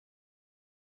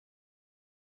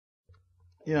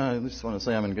Yeah, I just want to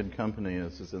say I'm in good company.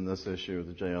 This is in this issue of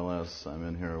the JLS. I'm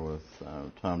in here with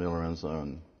Tom DiLorenzo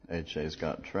and H.A.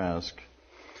 Scott Trask.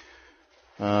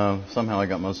 Somehow I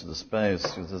got most of the space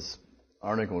because this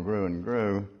article grew and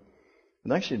grew.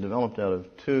 It actually developed out of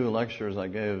two lectures I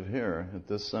gave here at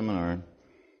this seminar.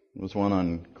 It was one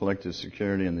on collective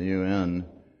security in the UN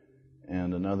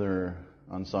and another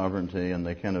on sovereignty, and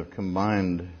they kind of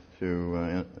combined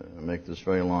to make this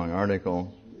very long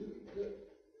article.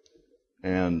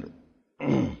 And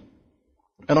I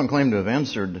don't claim to have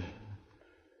answered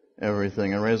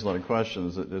everything. I raised a lot of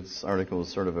questions. This article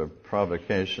is sort of a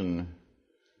provocation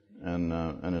and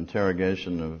an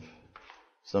interrogation of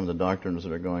some of the doctrines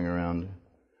that are going around.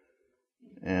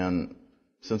 And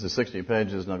since it's 60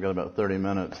 pages and I've got about 30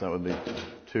 minutes, that would be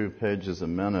 2 pages a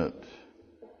minute.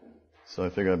 So I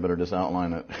figured I'd better just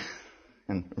outline it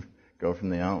and go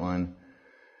from the outline.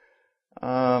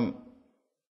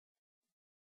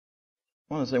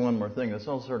 I want to say one more thing. It's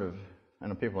all sort of, I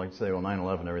know people like to say, well,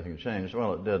 9/11, everything changed.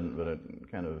 Well, it didn't, but it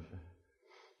kind of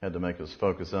had to make us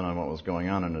focus in on what was going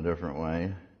on in a different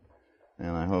way, and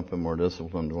I hope a more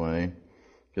disciplined way.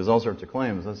 Because all sorts of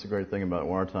claims, that's the great thing about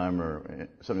wartime, or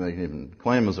something they can even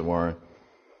claim as a war.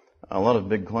 A lot of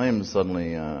big claims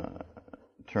suddenly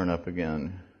turn up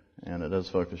again, and it does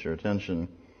focus your attention.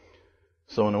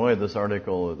 So in a way, this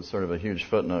article is sort of a huge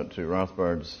footnote to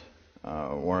Rothbard's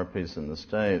War, Peace, and the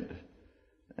State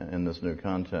in this new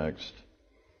context.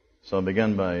 So I'll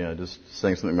begin by just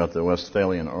saying something about the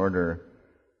Westphalian Order,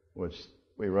 which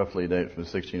we roughly date from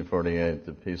 1648,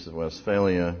 the Peace of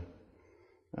Westphalia.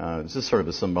 It's just sort of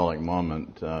a symbolic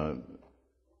moment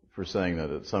for saying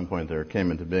that at some point there came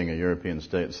into being a European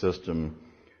state system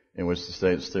in which the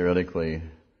states theoretically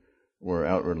were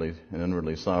outwardly and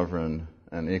inwardly sovereign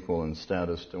and equal in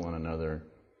status to one another,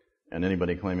 and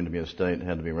anybody claiming to be a state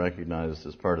had to be recognized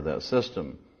as part of that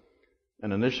system.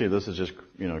 And initially this is just,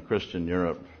 Christian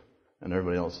Europe, and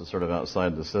everybody else is sort of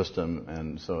outside the system,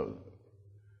 and so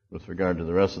with regard to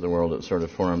the rest of the world, it sort of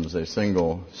forms a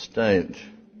single state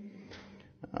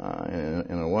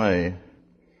in a way.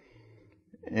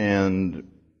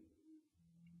 And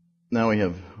now we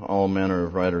have all manner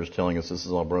of writers telling us this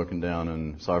is all broken down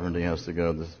and sovereignty has to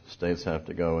go, the states have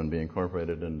to go and be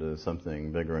incorporated into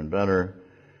something bigger and better.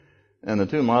 And the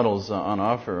two models on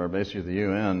offer are basically the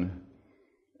UN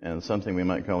and something we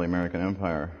might call the American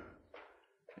Empire.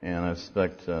 And I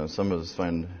suspect some of us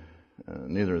find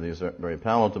neither of these very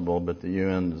palatable, but the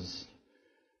UN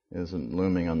isn't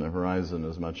looming on the horizon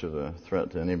as much of a threat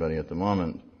to anybody at the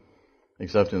moment,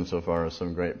 except insofar as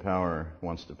some great power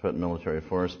wants to put military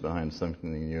force behind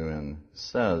something the UN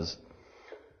says.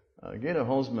 Guido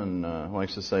Holzman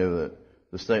likes to say that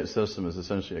the state system is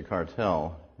essentially a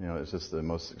cartel. It's just the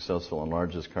most successful and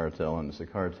largest cartel, and it's a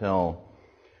cartel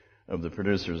of the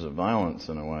producers of violence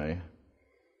in a way.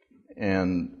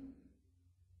 And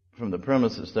from the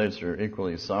premise that states are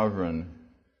equally sovereign,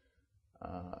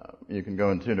 you can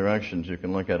go in two directions. You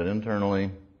can look at it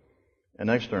internally and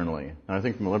externally. And I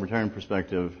think from a libertarian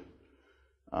perspective,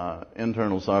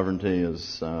 internal sovereignty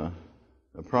is a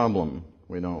problem.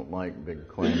 We don't like big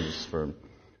claims for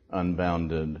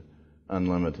unbounded,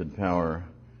 unlimited power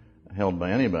held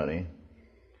by anybody.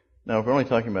 Now, if we're only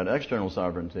talking about external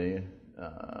sovereignty,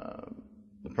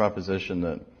 the proposition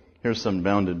that here's some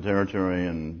bounded territory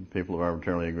and people have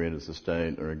arbitrarily agreed it's a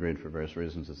state or agreed for various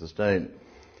reasons it's a state,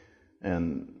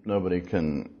 and nobody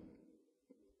can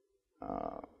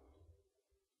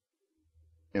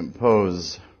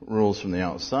impose rules from the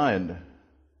outside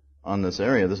on this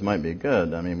area, this might be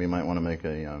good. I mean, we might want to make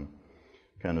a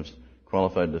kind of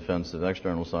qualified defense of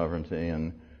external sovereignty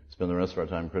and spend the rest of our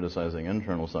time criticizing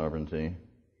internal sovereignty,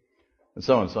 and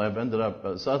so on. So I've ended up,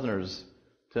 Southerners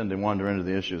tend to wander into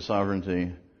the issue of sovereignty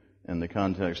in the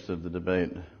context of the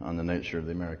debate on the nature of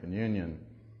the American Union.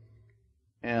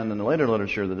 And in the later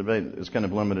literature, the debate is kind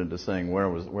of limited to saying where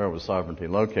was sovereignty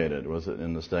located? Was it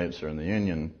in the states or in the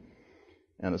Union?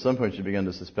 And at some point you begin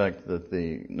to suspect that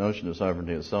the notion of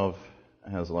sovereignty itself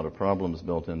has a lot of problems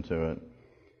built into it.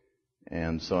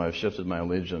 And so I've shifted my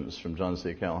allegiance from John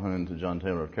C. Calhoun to John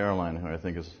Taylor of Caroline, who I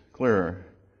think is clearer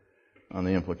on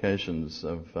the implications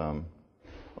of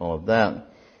all of that.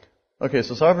 Okay,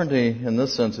 so sovereignty in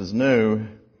this sense is new.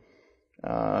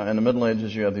 In the Middle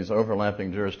Ages, you have these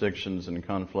overlapping jurisdictions and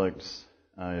conflicts.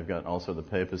 You've got also the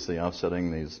papacy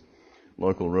offsetting these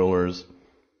local rulers.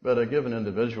 But a given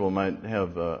individual might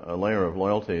have a layer of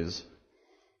loyalties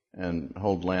and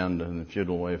hold land in a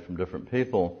feudal way from different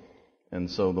people. And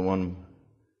so the one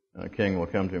king will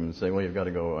come to him and say, well, you've got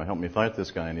to go help me fight this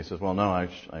guy. And he says, well, no, I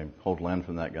hold land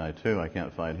from that guy too. I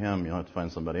can't fight him. You'll have to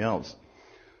find somebody else.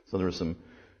 So there are some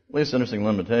at least interesting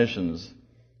limitations.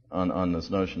 on this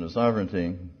notion of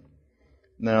sovereignty.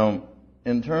 Now,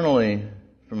 internally,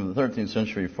 from the 13th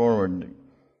century forward,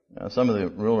 some of the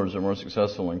rulers are more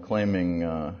successful in claiming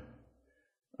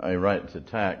a right to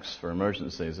tax for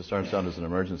emergencies. It starts out as an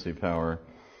emergency power,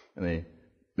 and they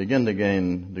begin to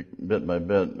gain, bit by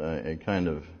bit, a kind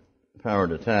of power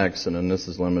to tax, and then this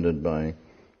is limited by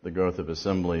the growth of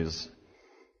assemblies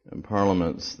and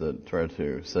parliaments that try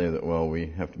to say that, well, we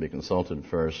have to be consulted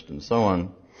first, and so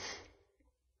on.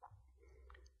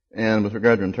 And with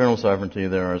regard to internal sovereignty,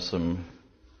 there are some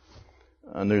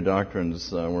new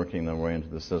doctrines working their way into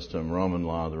the system. Roman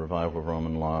law, the revival of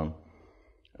Roman law,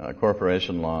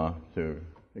 corporation law, to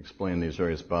explain these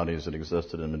various bodies that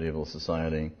existed in medieval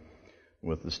society,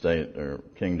 with the state or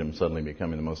kingdom suddenly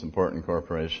becoming the most important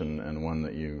corporation and one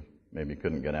that you maybe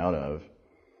couldn't get out of,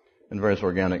 and various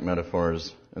organic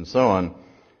metaphors, and so on.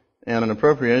 And an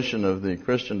appropriation of the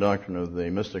Christian doctrine of the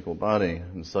mystical body,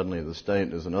 and suddenly the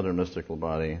state is another mystical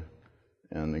body,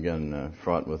 and again,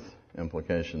 fraught with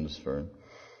implications for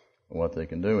what they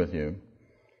can do with you.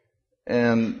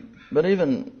 But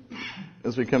even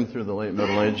as we come through the late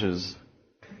Middle Ages,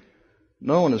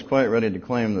 no one is quite ready to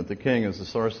claim that the king is the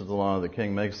source of the law, the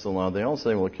king makes the law. They all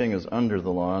say, well, the king is under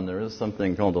the law, and there is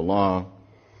something called a law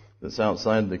that's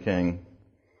outside the king.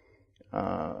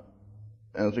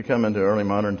 As we come into early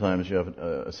modern times, you have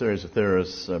a series of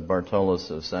theorists,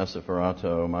 Bartolus,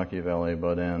 Sassaferato, Machiavelli,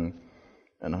 Baudin,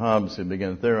 and Hobbes, who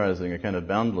begin theorizing a kind of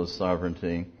boundless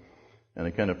sovereignty and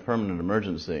a kind of permanent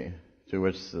emergency to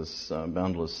which this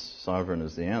boundless sovereign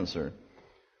is the answer.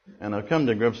 And I've come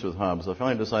to grips with Hobbes. I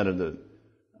finally decided that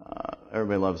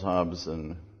everybody loves Hobbes,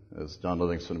 and as John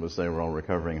Livingston would say, we're all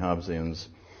recovering Hobbesians.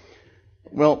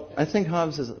 Well, I think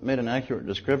Hobbes has made an accurate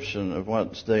description of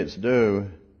what states do.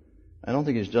 I don't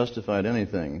think he's justified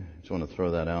anything. I just want to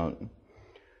throw that out.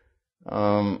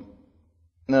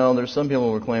 Now, there's some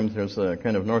people who claim there's a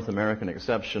kind of North American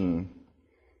exception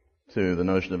to the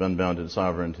notion of unbounded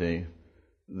sovereignty,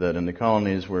 that in the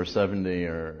colonies we're 70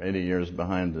 or 80 years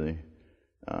behind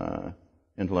the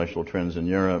intellectual trends in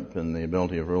Europe and the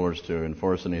ability of rulers to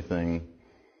enforce anything.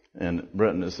 And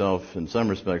Britain itself, in some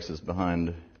respects, is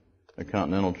behind a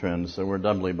continental trend, so we're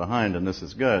doubly behind, and this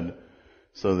is good.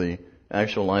 So the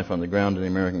actual life on the ground in the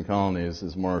American colonies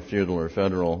is more feudal or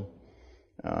federal,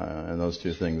 and those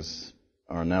two things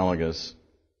are analogous,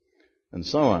 and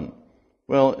so on.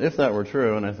 Well, if that were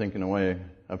true, and I think in a way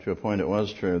up to a point it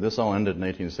was true, this all ended in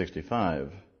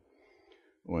 1865,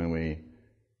 when we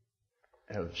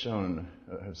have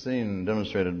seen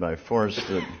demonstrated by force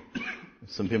that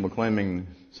some people claiming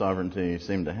sovereignty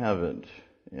seem to have it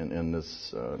in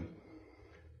this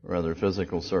rather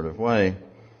physical sort of way.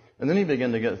 And then you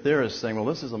begin to get theorists saying, well,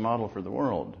 this is a model for the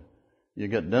world. You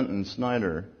get Denton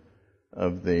Snyder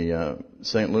of the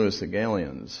St. Louis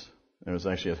Hegelians. There was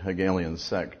actually a Hegelian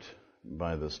sect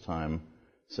by this time,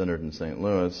 centered in St.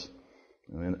 Louis,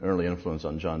 an early influence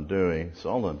on John Dewey. So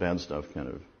all the bad stuff kind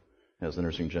of has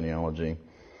interesting genealogy.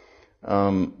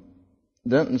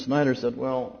 Denton Snyder said,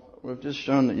 well, we've just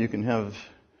shown that you can have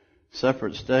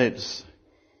separate states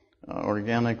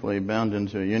organically bound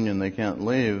into a union they can't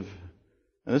leave,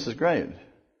 and this is great.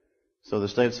 So the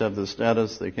states have this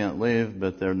status, they can't leave,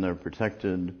 but they're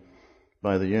protected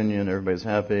by the union, everybody's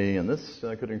happy, and this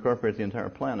could incorporate the entire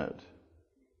planet.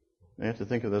 You have to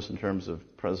think of this in terms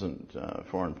of present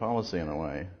foreign policy in a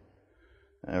way.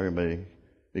 Everybody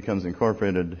becomes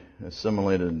incorporated,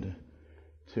 assimilated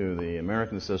to the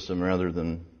American system rather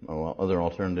than other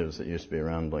alternatives that used to be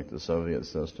around, like the Soviet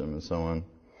system and so on.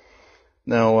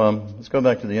 Now, let's go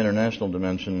back to the international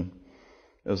dimension.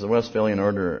 As the Westphalian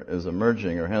order is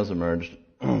emerging, or has emerged,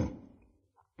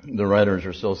 the writers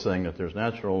are still saying that there's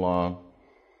natural law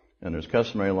and there's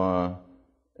customary law,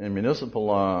 and municipal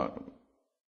law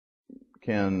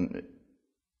can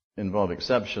involve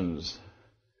exceptions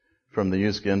from the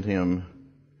jus gentium,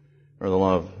 or the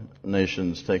law of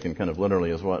nations, taken kind of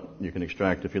literally as what you can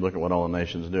extract if you look at what all the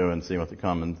nations do and see what the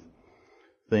common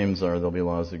themes are. There'll be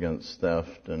laws against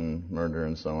theft and murder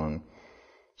and so on.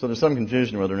 So there's some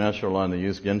confusion whether natural law and the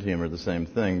jus gentium are the same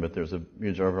thing, but there's a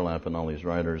huge overlap in all these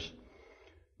writers.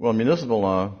 Well, municipal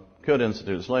law could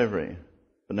institute slavery,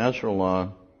 but natural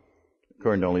law,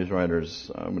 according to all these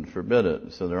writers, would forbid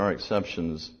it. So there are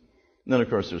exceptions. And then, of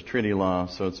course, there's treaty law,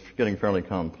 so it's getting fairly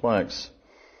complex.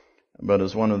 But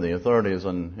as one of the authorities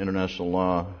on international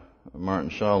law, Martin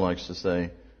Shaw, likes to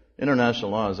say, international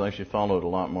law is actually followed a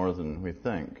lot more than we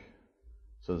think.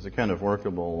 So there's a kind of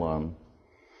workable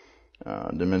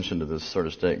dimension to this sort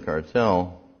of state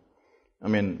cartel. I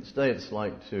mean, states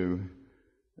like to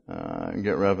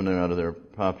get revenue out of their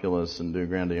populace and do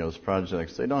grandiose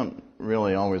projects. They don't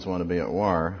really always want to be at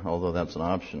war, although that's an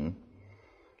option.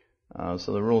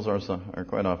 So the rules are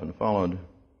quite often followed.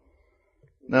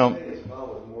 Now, it's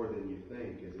followed more than you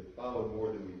think. Is it followed more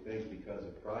than we think because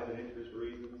of private interest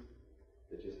reasons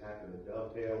that just happen to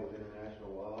dovetail with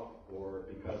international law, or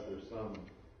because there's some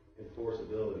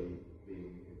enforceability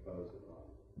being imposed upon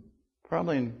it?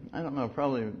 Probably, I don't know,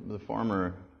 probably the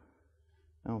former.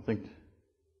 I don't think,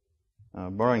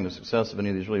 barring the success of any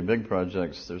of these really big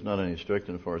projects, there's not any strict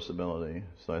enforceability.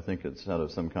 So I think it's out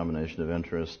of some combination of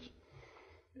interest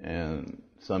and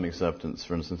some acceptance,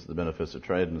 for instance, of the benefits of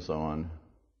trade and so on.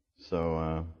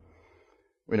 So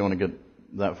we don't want to get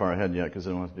that far ahead yet because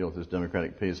we don't have to deal with this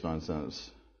democratic peace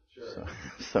nonsense. Sure.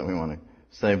 So we want to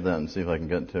save that and see if I can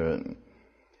get to it.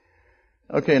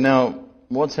 Okay, now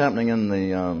what's happening in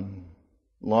the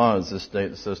law is the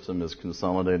state system is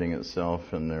consolidating itself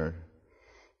and they're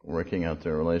working out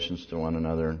their relations to one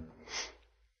another.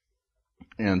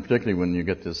 And particularly when you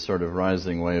get this sort of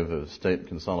rising wave of state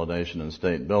consolidation and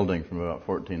state building from about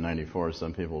 1494,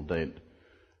 some people date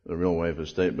the real wave of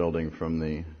state building from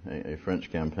a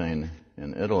French campaign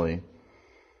in Italy,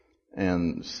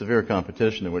 and severe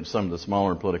competition in which some of the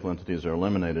smaller political entities are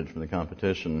eliminated from the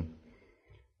competition,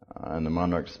 and the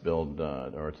monarchs build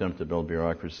or attempt to build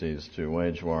bureaucracies to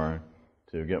wage war,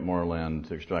 to get more land,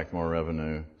 to extract more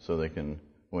revenue, so they can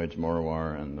wage more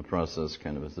war, and the process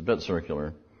kind of is a bit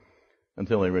circular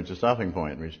until they reach a stopping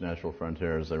point, reach natural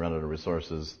frontiers, they run out of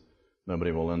resources,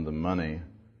 nobody will lend them money.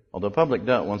 Although public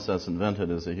debt, once that's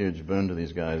invented, is a huge boon to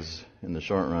these guys in the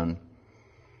short run.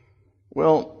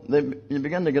 Well, you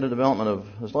begin to get a development of,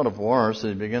 there's a lot of war, so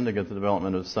you begin to get the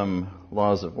development of some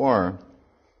laws of war.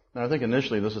 Now, I think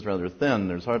initially this is rather thin.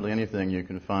 There's hardly anything you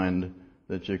can find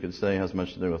that you could say has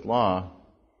much to do with law.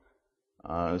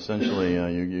 Essentially,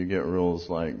 you get rules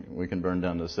like, we can burn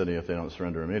down the city if they don't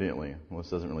surrender immediately. Well,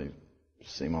 this doesn't really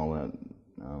seem all that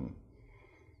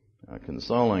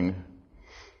consoling.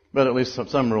 But at least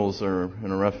some rules are,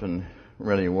 in a rough and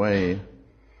ready way,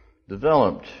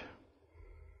 developed.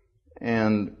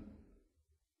 And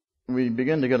we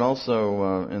begin to get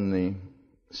also, in the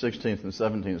 16th and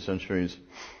 17th centuries,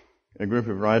 a group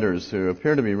of writers who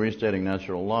appear to be restating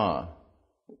natural law,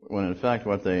 when in fact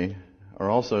what they are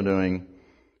also doing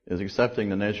is accepting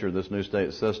the nature of this new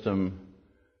state system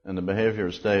and the behavior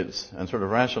of states and sort of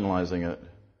rationalizing it.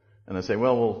 And they say,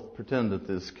 well, we'll pretend that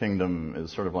this kingdom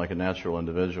is sort of like a natural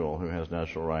individual who has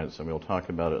natural rights, and we'll talk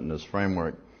about it in this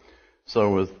framework.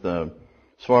 So with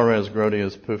Suarez,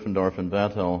 Grotius, Pufendorf, and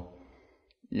Vattel,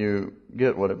 you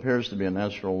get what appears to be a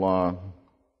natural law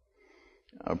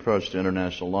approach to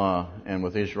international law, and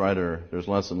with each writer, there's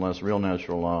less and less real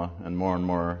natural law and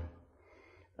more,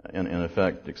 in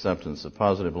effect, acceptance of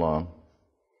positive law,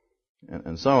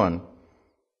 and so on.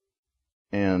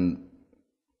 And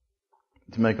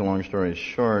to make a long story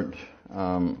short,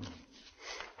 well,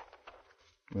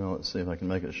 let's see if I can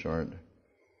make it short.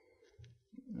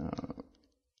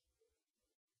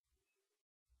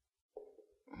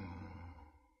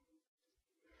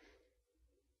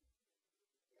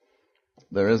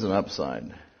 There is an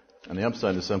upside. And the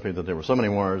upside is simply that there were so many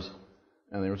wars,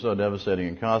 and they were so devastating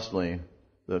and costly,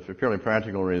 that for purely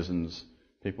practical reasons,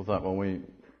 people thought, well,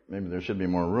 maybe there should be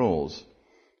more rules.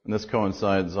 And this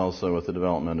coincides also with the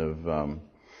development of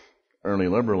early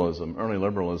liberalism. Early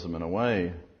liberalism, in a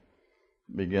way,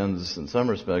 begins, in some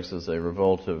respects, as a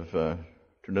revolt of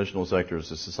traditional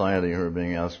sectors of society who are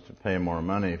being asked to pay more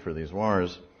money for these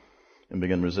wars and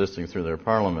begin resisting through their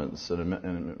parliaments. And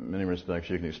in many respects,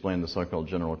 you can explain the so-called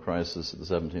general crisis of the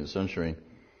 17th century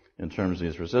in terms of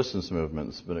these resistance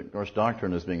movements. But, of course,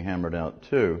 doctrine is being hammered out,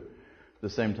 too. At the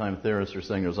same time, theorists are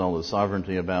saying there's all this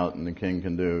sovereignty about and the king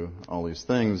can do all these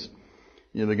things.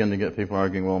 You begin to get people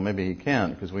arguing, well, maybe he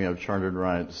can't because we have chartered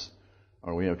rights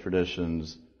or we have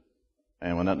traditions.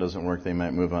 And when that doesn't work, they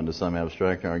might move on to some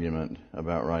abstract argument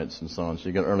about rights and so on. So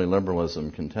you get early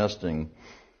liberalism contesting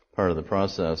part of the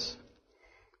process.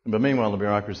 But meanwhile, the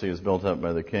bureaucracy is built up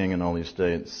by the king in all these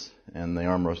states, and they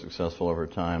are more successful over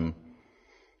time,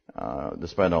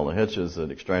 despite all the hitches at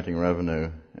extracting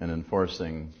revenue and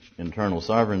enforcing internal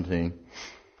sovereignty.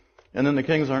 And then the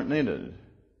kings aren't needed.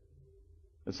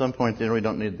 At some point, they really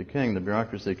don't need the king. The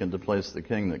bureaucracy can displace the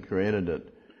king that created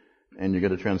it, and you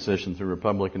get a transition through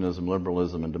republicanism,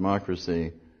 liberalism, and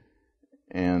democracy.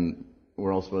 And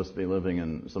we're all supposed to be living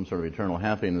in some sort of eternal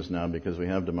happiness now because we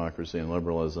have democracy and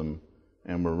liberalism,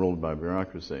 and we're ruled by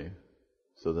bureaucracy.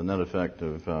 So the net effect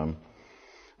of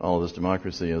all of this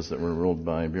democracy is that we're ruled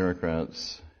by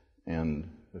bureaucrats and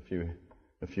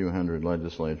a few hundred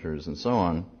legislators and so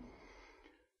on.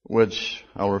 which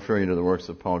I'll refer you to the works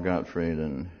of Paul Gottfried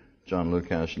and John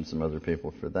Lukács and some other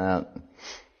people for that.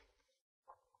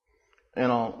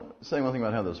 And I'll say one thing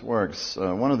about how this works.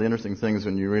 One of the interesting things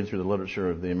when you read through the literature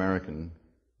of the American,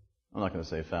 I'm not going to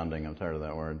say founding, I'm tired of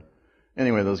that word.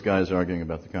 Anyway, those guys arguing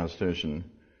about the Constitution.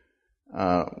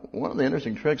 One of the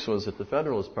interesting tricks was that the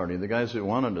Federalist Party, the guys who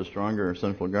wanted a stronger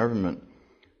central government,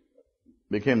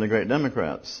 became the great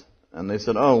Democrats. And they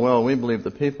said, oh, well, we believe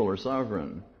the people are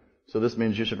sovereign. So this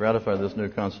means you should ratify this new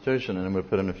Constitution, and we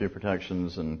put in a few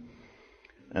protections, and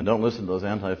don't listen to those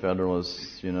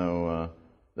anti-federalists,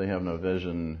 they have no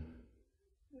vision,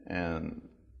 and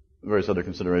various other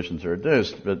considerations are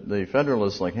adduced. But the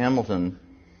Federalists, like Hamilton,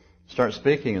 start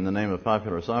speaking in the name of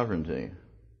popular sovereignty.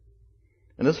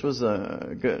 And this was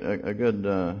a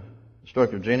good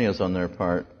stroke of genius on their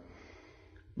part.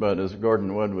 But as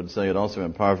Gordon Wood would say, it also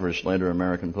impoverished later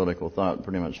American political thought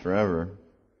pretty much forever.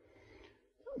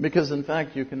 Because, in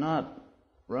fact, you cannot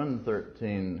run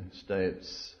 13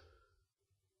 states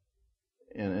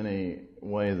in any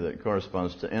way that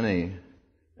corresponds to any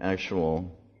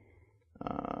actual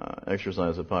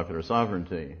exercise of popular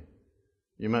sovereignty.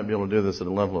 You might be able to do this at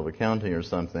a level of a county or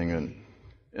something. And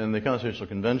in the Constitutional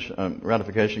Convention,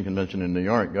 Ratification Convention in New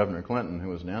York, Governor Clinton, who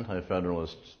was an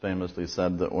anti-federalist, famously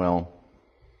said that, well,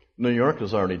 New York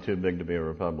is already too big to be a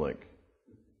republic.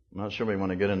 I'm not sure we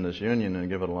want to get in this union and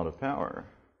give it a lot of power.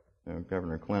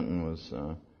 Governor Clinton was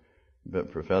a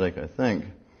bit prophetic, I think.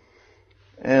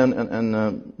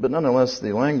 But nonetheless,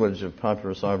 the language of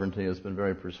popular sovereignty has been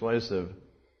very persuasive.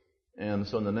 And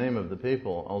so in the name of the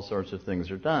people, all sorts of things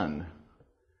are done.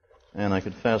 And I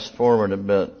could fast forward a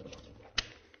bit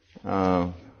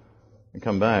and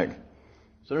come back.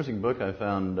 It's an interesting book I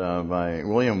found by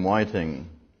William Whiting,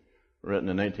 written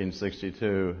in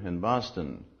 1862 in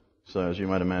Boston. So as you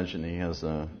might imagine, he has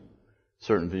a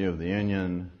certain view of the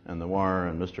Union and the war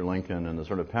and Mr. Lincoln and the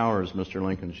sort of powers Mr.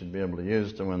 Lincoln should be able to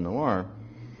use to win the war.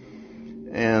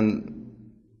 And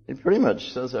he pretty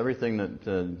much says everything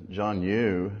that John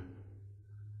Yoo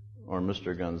or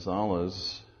Mr.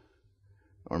 Gonzalez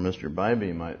or Mr.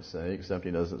 Bybee might say, except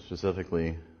he doesn't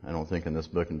specifically, I don't think in this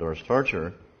book, endorse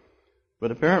torture.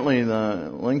 But apparently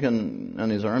Lincoln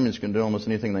and his armies can do almost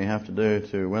anything they have to do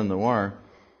to win the war.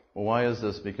 Well, why is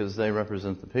this? Because they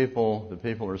represent the people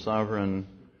are sovereign,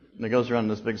 and it goes around in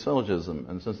this big syllogism.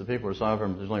 And since the people are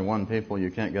sovereign, there's only one people,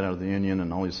 you can't get out of the Union,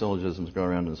 and all these syllogisms go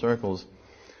around in circles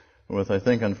with, I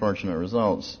think, unfortunate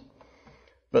results.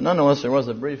 But nonetheless, there was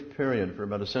a brief period for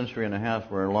about a century and a half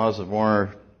where laws of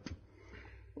war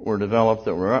were developed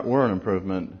that were an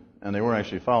improvement, and they were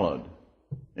actually followed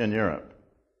in Europe.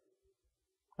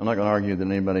 I'm not going to argue that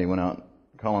anybody went out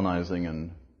colonizing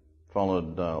and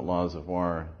followed laws of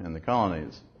war in the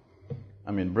colonies.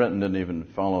 I mean, Britain didn't even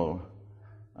follow,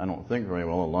 I don't think very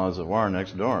well, the laws of war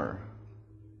next door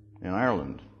in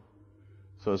Ireland.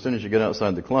 So as soon as you get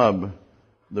outside the club,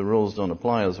 the rules don't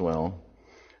apply as well.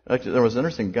 Actually, there was an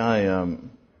interesting guy, I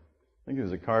think he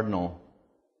was a cardinal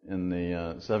in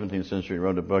the 17th century,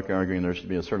 wrote a book arguing there should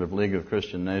be a sort of League of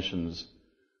Christian Nations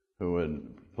who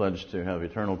would pledge to have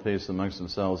eternal peace amongst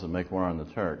themselves and make war on the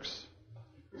Turks.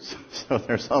 So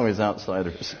there's always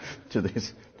outsiders to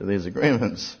these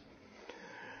agreements.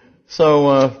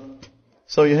 So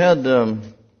you had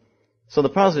so the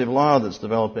positive law that's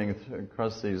developing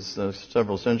across these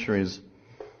several centuries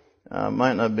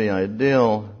might not be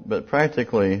ideal, but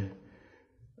practically,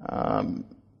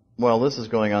 this is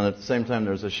going on at the same time.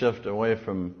 There's a shift away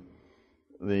from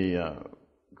the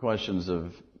questions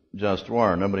of just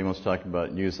war. Nobody wants to talk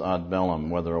about jus ad bellum,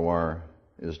 whether a war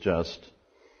is just.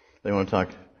 They want to talk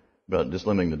about just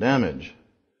limiting the damage.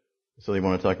 So they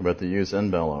want to talk about the jus in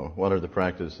bello. What are the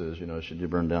practices? Should you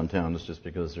burn down towns just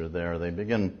because they're there? They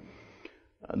begin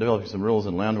developing some rules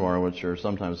in land war which are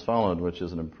sometimes followed, which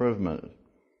is an improvement.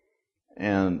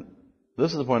 And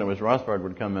this is the point at which Rothbard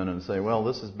would come in and say, well,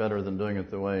 this is better than doing it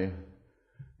the way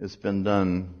it's been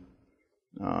done,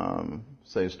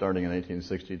 say, starting in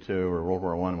 1862 or World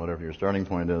War I, whatever your starting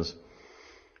point is,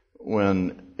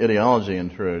 when ideology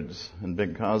intrudes and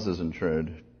big causes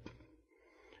intrude,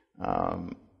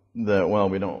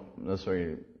 we don't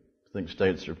necessarily think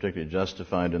states are particularly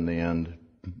justified in the end.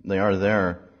 They are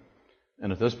there.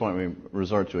 And at this point, we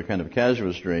resort to a kind of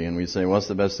casuistry, and we say, what's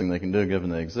the best thing they can do given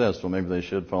they exist? Well, maybe they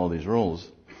should follow these rules.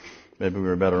 Maybe we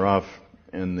were better off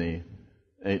in the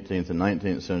 18th and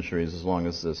 19th centuries as long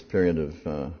as this period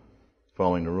of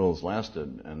following the rules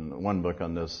lasted. And one book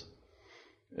on this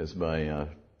is by,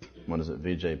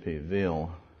 V.J.P.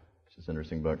 Veal, which is an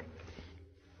interesting book.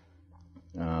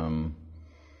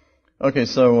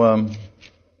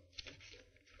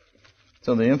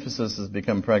 So the emphasis has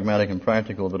become pragmatic and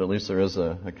practical, but at least there is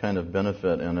a kind of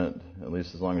benefit in it, at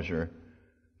least as long as you're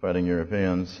fighting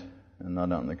Europeans and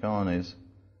not out in the colonies.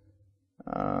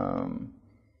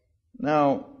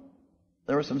 Now,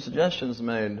 there were some suggestions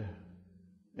made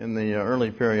in the early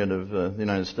period of the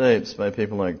United States by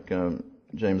people like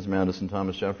James Madison,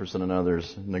 Thomas Jefferson, and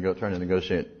others trying to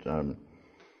negotiate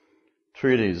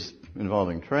treaties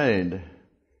involving trade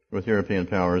with European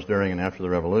powers during and after the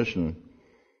Revolution.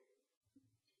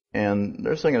 And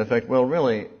they're saying, in effect, well,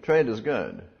 really, trade is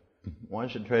good. Why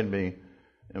should trade be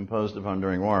imposed upon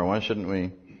during war? Why shouldn't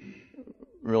we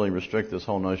really restrict this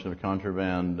whole notion of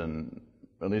contraband and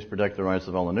at least protect the rights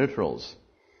of all the neutrals?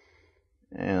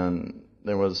 And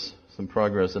there was some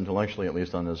progress intellectually, at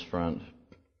least on this front.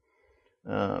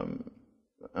 And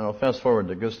I'll fast forward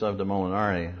to Gustave de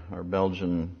Molinari, our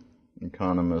Belgian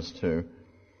economist, who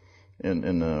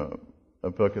in a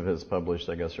book of his published,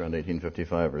 I guess, around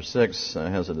 1855 or 6,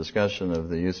 has a discussion of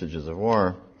the usages of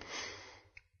war.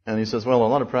 And he says, well, a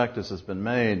lot of practice has been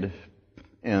made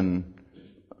in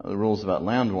the rules about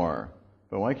land war,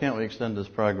 but why can't we extend this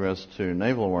progress to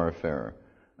naval warfare?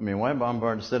 I mean, why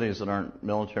bombard cities that aren't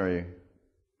military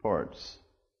ports?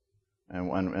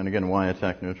 And again, why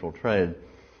attack neutral trade?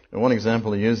 And one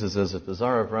example he uses is if the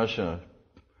Tsar of Russia,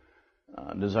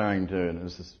 desiring to, and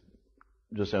this is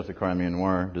just after the Crimean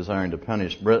War, desiring to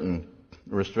punish Britain,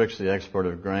 restricts the export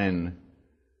of grain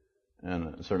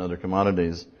and certain other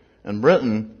commodities. And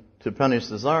Britain, to punish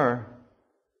the Tsar,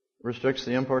 restricts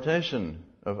the importation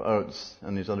of oats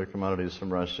and these other commodities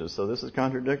from Russia. So this is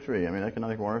contradictory. I mean,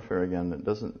 economic warfare, again, it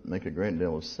doesn't make a great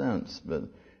deal of sense, but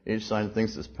each side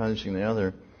thinks it's punishing the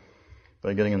other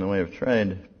by getting in the way of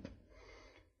trade.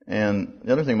 And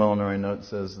the other thing Molinari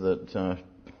notes is that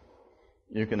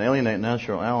you can alienate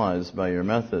natural allies by your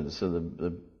methods. So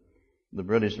the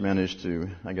British managed to,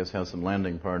 I guess, have some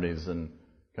landing parties and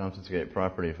confiscate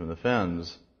property from the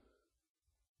Finns.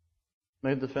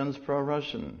 Made the Finns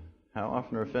pro-Russian. How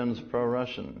often are Finns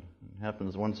pro-Russian? It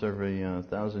happens once every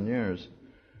 1,000 years.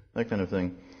 That kind of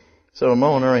thing. So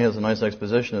Molinari has a nice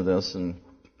exposition of this, and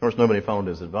of course nobody followed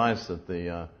his advice that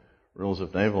the rules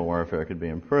of naval warfare could be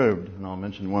improved. And I'll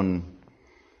mention one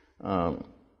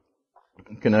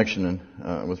connection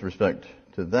with respect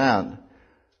to that,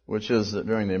 which is that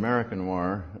during the American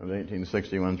War of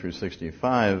 1861 through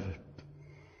 65,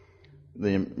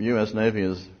 the U.S. Navy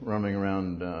is roaming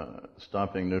around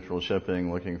stopping neutral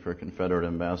shipping, looking for Confederate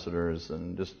ambassadors,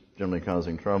 and just generally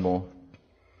causing trouble.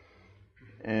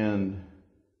 And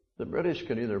the British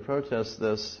could either protest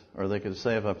this or they could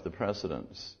save up the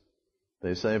precedents.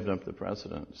 They saved up the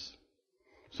precedents.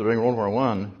 So during World War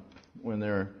I, when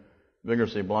they're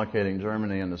vigorously blockading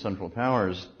Germany and the Central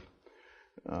Powers,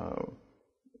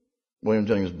 William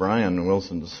Jennings Bryan,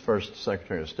 Wilson's first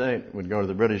Secretary of State, would go to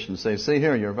the British and say, see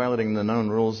here, you're violating the known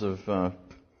rules of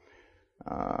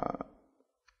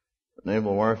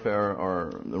naval warfare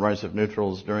or the rights of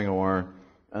neutrals during a war.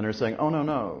 And they're saying, oh,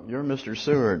 no, your Mr.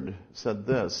 Seward said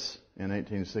this in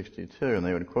 1862, and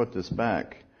they would quote this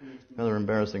back. Another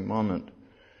embarrassing moment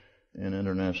in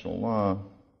international law.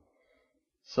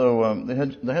 So the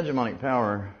hegemonic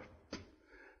power,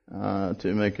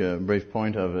 to make a brief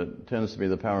point of it, tends to be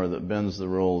the power that bends the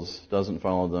rules, doesn't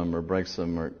follow them, or breaks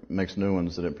them, or makes new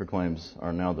ones that it proclaims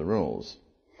are now the rules.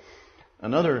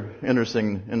 Another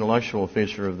interesting intellectual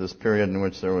feature of this period in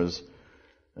which there was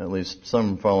at least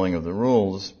some following of the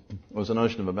rules was the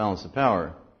notion of a balance of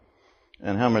power.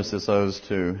 And how much this owes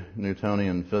to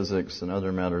Newtonian physics and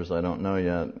other matters I don't know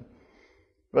yet.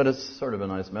 But it's sort of a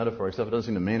nice metaphor, except it doesn't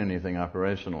seem to mean anything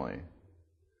operationally.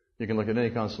 You can look at any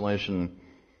constellation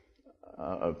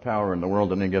of power in the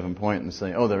world at any given point and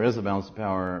say, oh, there is a balance of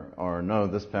power, or no,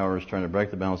 this power is trying to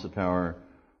break the balance of power,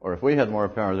 or if we had more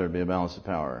power, there would be a balance of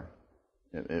power.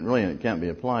 It can't be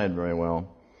applied very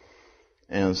well.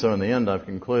 And so in the end, I've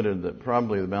concluded that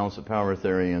probably the balance of power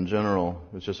theory in general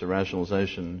was just a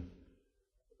rationalization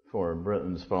for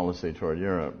Britain's policy toward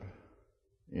Europe.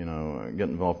 You know, get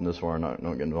involved in this war,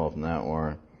 don't get involved in that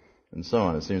war, and so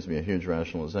on. It seems to be a huge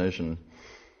rationalization,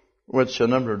 which a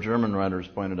number of German writers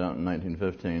pointed out in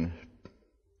 1915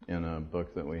 in a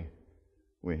book that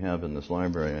we have in this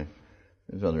library.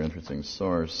 It's a rather interesting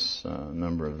source. A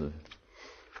number of the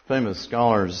famous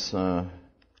scholars of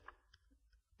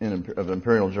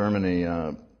Imperial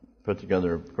Germany put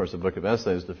together, of course, a book of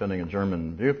essays defending a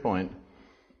German viewpoint,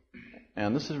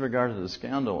 and this is regarded as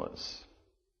scandalous.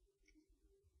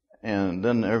 And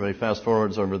then everybody fast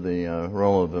forwards over the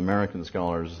role of American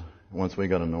scholars once we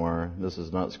got in the war. This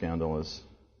is not scandalous,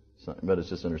 but it's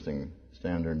just interesting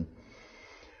standard.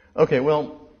 Okay,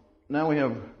 well, now we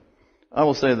have, I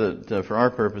will say that for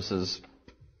our purposes,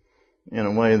 in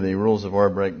a way, the rules of war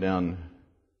break down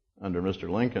under Mr.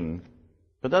 Lincoln,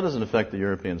 but that doesn't affect the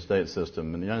European state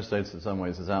system. And the United States, in some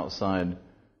ways, is outside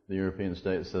the European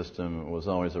state system, was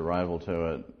always a rival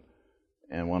to it,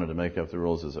 and wanted to make up the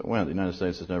rules as it went. The United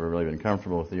States has never really been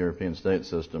comfortable with the European state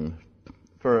system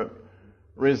for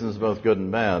reasons both good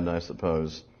and bad, I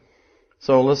suppose.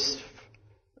 So let's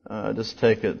just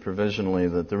take it provisionally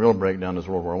that the real breakdown is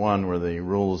World War I, where the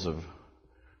rules of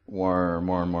war are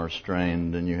more and more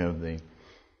strained, and you have the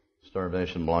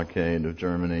starvation blockade of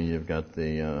Germany, you've got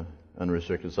the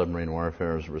unrestricted submarine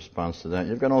warfare as a response to that.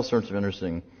 You've got all sorts of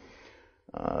interesting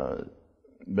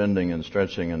bending and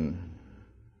stretching and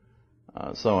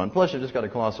so on. Plus, you've just got a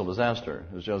colossal disaster,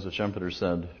 as Joseph Schumpeter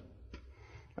said,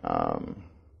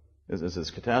 is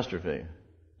this catastrophe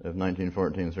of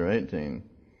 1914 through 18.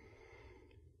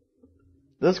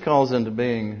 This calls into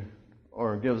being,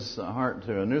 or gives heart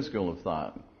to a new school of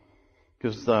thought.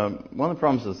 Because one of the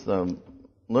problems with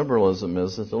liberalism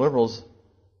is that the liberals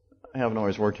haven't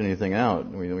always worked anything out.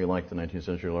 We like the 19th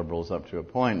century liberals up to a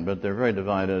point, but they're very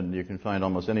divided. You can find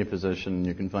almost any position.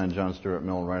 You can find John Stuart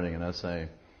Mill writing an essay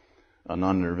on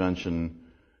non-intervention,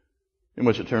 in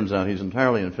which it turns out he's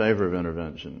entirely in favor of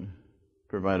intervention,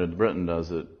 provided Britain does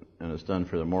it, and it's done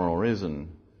for the moral reason.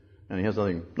 And he has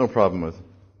no problem with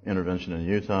intervention in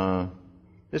Utah.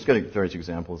 He's got various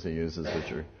examples he uses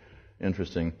which are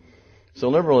interesting. So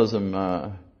liberalism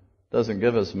doesn't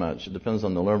give us much. It depends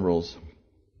on the liberals.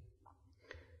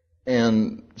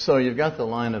 And so you've got the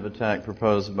line of attack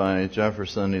proposed by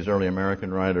Jefferson, these early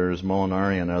American writers,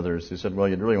 Molinari and others, who said, well,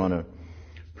 you'd really want to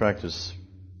practice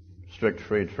strict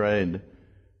free trade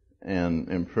and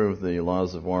improve the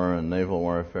laws of war and naval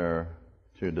warfare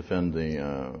to defend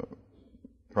the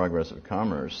progress of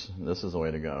commerce. This is the way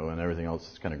to go, and everything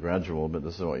else is kind of gradual, but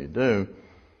this is what you do.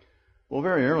 Well,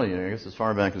 very early, I guess as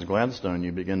far back as Gladstone,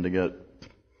 you begin to get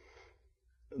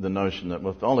the notion that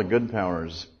with all the good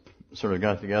powers sort of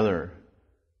got together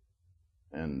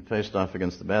and faced off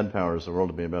against the bad powers, the world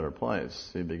would be a better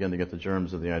place. So you begin to get the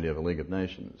germs of the idea of a League of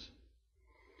Nations.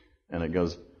 And it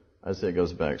goes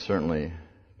back certainly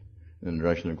in the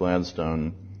direction of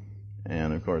Gladstone,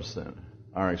 and of course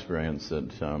our experience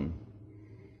that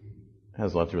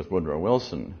has a lot to do with Woodrow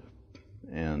Wilson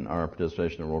and our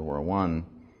participation in World War I.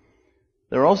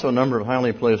 There are also a number of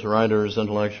highly placed writers,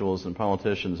 intellectuals, and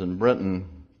politicians in Britain,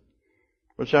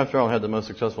 which after all had the most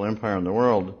successful empire in the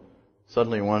world,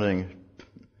 suddenly wanting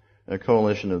a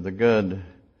coalition of the good,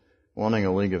 wanting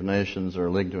a League of Nations or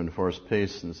a League to enforce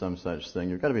peace and some such thing.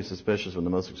 You've got to be suspicious when the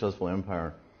most successful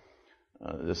empire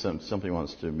just simply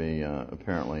wants to be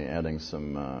apparently adding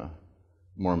some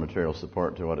more material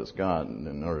support to what it's got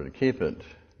in order to keep it.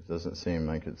 It doesn't seem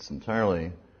like it's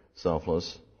entirely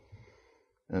selfless,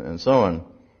 and so on.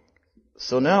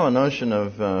 So now a notion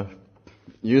of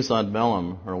jus ad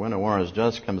bellum, or when a war is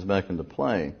just, comes back into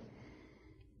play.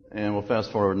 And we'll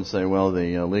fast forward and say, well,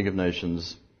 the League of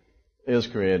Nations is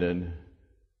created.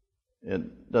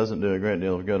 It doesn't do a great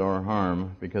deal of good or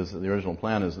harm because the original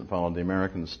plan isn't followed. The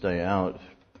Americans stay out.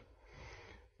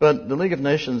 But the League of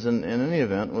Nations, in any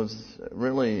event, was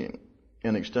really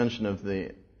an extension of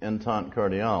the Entente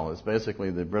Cordiale. It's basically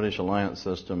the British alliance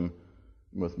system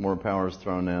with more powers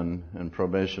thrown in and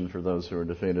probation for those who were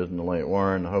defeated in the late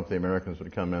war, and the hope the Americans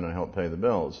would come in and help pay the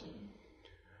bills.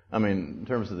 I mean, in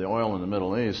terms of the oil in the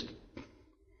Middle East,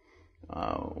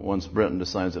 once Britain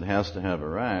decides it has to have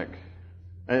Iraq,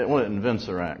 it invents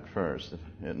Iraq first.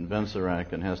 It invents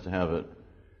Iraq and has to have it,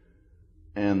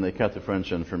 and they cut the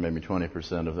French in for maybe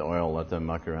 20% of the oil, let them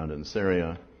muck around in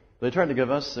Syria. They tried to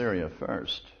give us Syria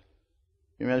first.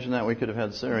 Can you imagine that? We could have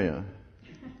had Syria.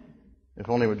 If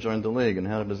only we'd joined the League and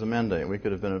had it as a mandate, we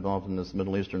could have been involved in this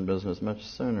Middle Eastern business much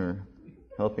sooner,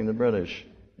 helping the British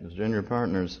as junior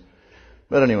partners.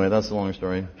 But anyway, that's a long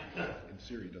story. And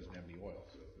Syria doesn't have any oil.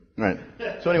 So. Right.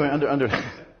 So anyway, under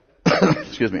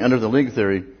excuse me, under the League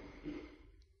theory,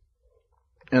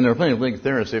 and there are plenty of League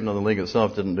theorists, even though the League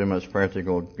itself didn't do much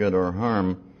practical good or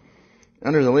harm.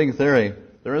 Under the League theory,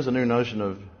 there is a new notion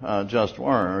of just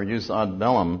war, or jus ad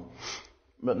bellum,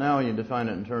 but now you define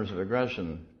it in terms of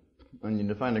aggression. And you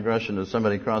define aggression as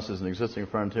somebody crosses an existing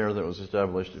frontier that was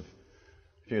established a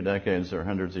few decades or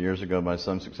hundreds of years ago by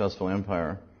some successful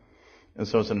empire. And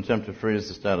so it's an attempt to freeze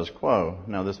the status quo.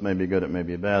 Now, this may be good, it may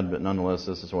be bad, but nonetheless,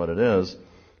 this is what it is.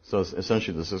 So it's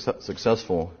essentially the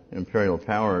successful imperial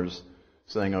powers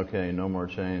saying, okay, no more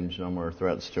change, no more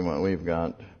threats to what we've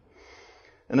got.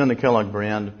 And then the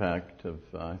Kellogg-Briand Pact of,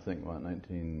 I think,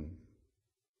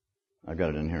 I've got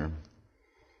it in here,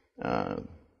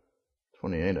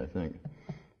 28, I think.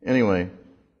 Anyway,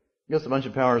 gets a bunch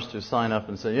of powers to sign up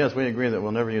and say, yes, we agree that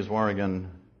we'll never use war again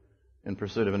in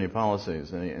pursuit of any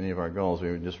policies, any of our goals.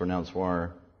 We would just renounce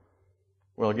war.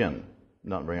 Well, again,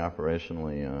 not very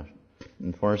operationally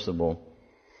enforceable.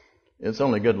 It's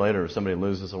only good later if somebody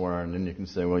loses a war, and then you can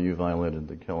say, well, you violated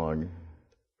the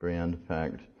Kellogg-Briand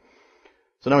Pact.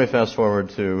 So now we fast forward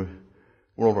to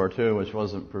World War II, which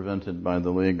wasn't prevented by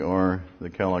the League or the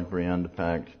Kellogg-Briand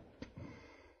Pact,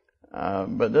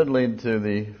 but did lead to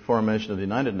the formation of the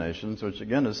United Nations, which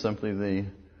again is simply the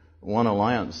one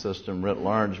alliance system writ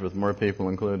large with more people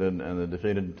included and the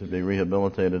defeated to be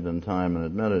rehabilitated in time and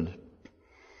admitted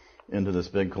into this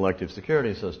big collective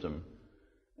security system.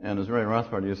 And as Ray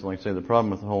Rothbard used to like to say, the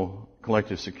problem with the whole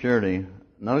collective security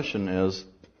notion is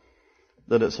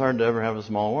that it's hard to ever have a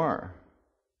small war.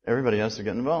 Everybody has to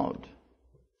get involved.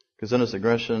 Because then it's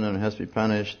aggression and it has to be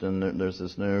punished, and there's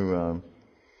this new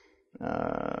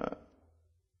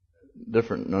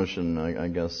different notion, I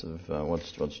guess, of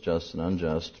what's just and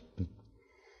unjust.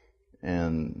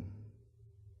 And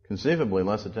conceivably,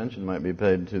 less attention might be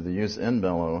paid to the jus in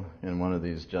bello in one of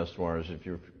these just wars.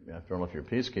 After all, if you're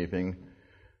peacekeeping,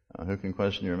 who can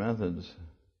question your methods?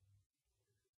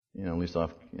 At least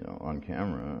on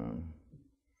camera.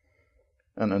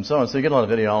 And so on. So you get a lot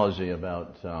of ideology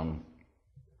about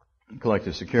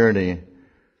collective security.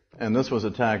 And this was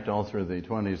attacked all through the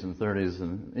 20s and 30s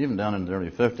and even down into the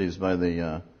early 50s by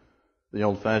the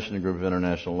old-fashioned group of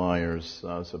international lawyers.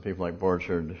 So people like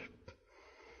Borchard,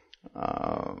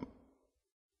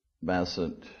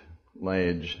 Bassett,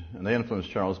 Lage, and they influenced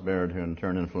Charles Baird, who in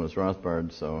turn influenced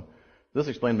Rothbard. So this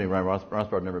explained to me why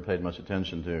Rothbard never paid much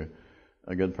attention to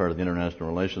a good part of the international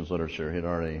relations literature. He'd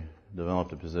already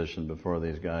developed a position before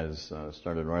these guys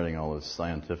started writing all this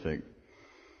scientific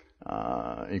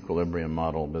equilibrium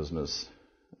model business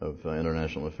of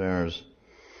international affairs.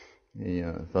 He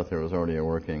thought there was already a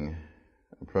working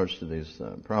approach to these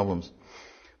problems.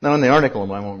 Now, in the article,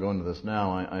 and I won't go into this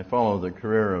now, I follow the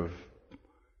career of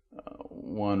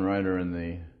one writer in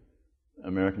the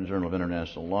American Journal of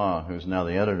International Law, who's now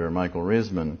the editor, Michael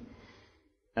Riesman.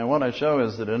 And what I show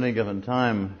is that at any given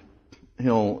time,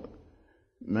 he'll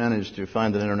manage to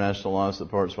find that international law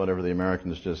supports whatever the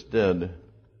Americans just did,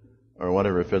 or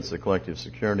whatever fits the collective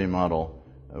security model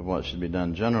of what should be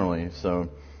done generally. So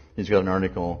he's got an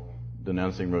article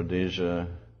denouncing Rhodesia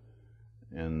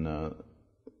in,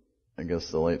 I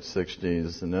guess, the late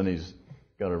 60s, and then he's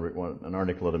got an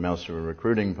article that amounts to a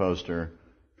recruiting poster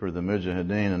for the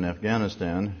Mujahideen in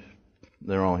Afghanistan.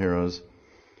 They're all heroes.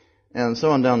 And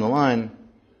so on down the line.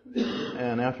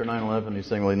 And after 9/11, he's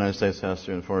saying, well, the United States has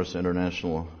to enforce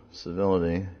international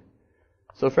civility.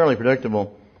 So fairly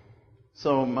predictable.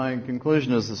 So my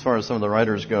conclusion is, as far as some of the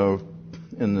writers go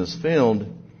in this field,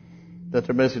 that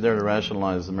they're basically there to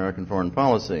rationalize American foreign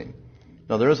policy.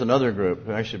 Now, there is another group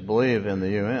who actually believe in the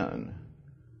UN.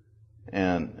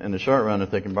 And in the short run,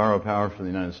 if they can borrow power from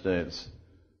the United States,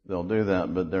 they'll do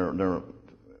that. But their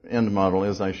end model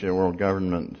is actually a world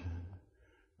government,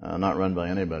 not run by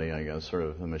anybody, I guess, sort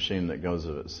of a machine that goes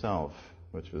of itself,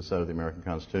 which was said of the American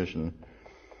Constitution.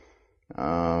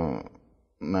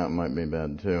 That might be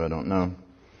bad, too. I don't know.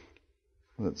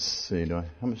 Let's see. How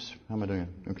am I doing?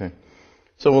 Okay.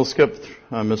 So we'll skip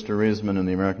Mr. Riesman in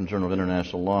the American Journal of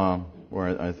International Law,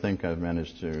 where I think I've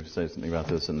managed to say something about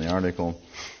this in the article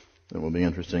that will be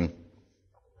interesting.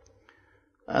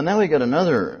 And now we get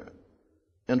another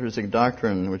interesting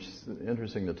doctrine, which is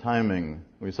interesting, the timing.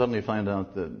 We suddenly find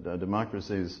out that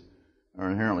democracies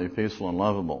are inherently peaceful and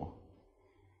lovable.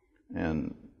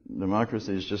 And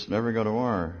democracies just never go to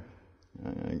war.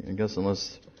 I guess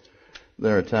unless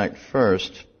they're attacked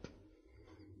first.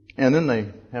 And then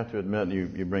they have to admit,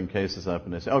 you bring cases up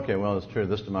and they say, okay, well, it's true,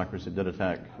 this democracy did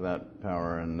attack that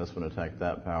power and this one attacked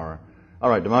that power. All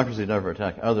right, democracies never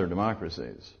attack other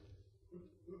democracies.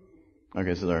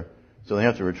 Okay, so they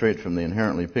have to retreat from the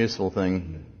inherently peaceful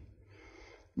thing.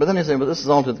 But then they say, well, this is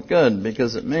all to the good,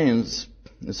 because it means,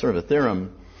 it's sort of a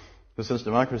theorem, that since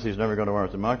democracies never go to war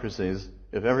with democracies,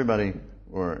 if everybody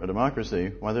were a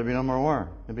democracy, why there'd be no more war?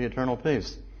 There'd be eternal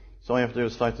peace. So all you have to do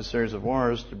is fight the series of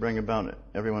wars to bring about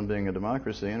everyone being a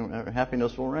democracy, and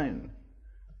happiness will reign.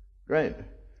 Great.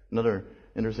 Another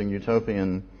interesting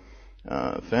utopian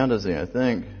fantasy, I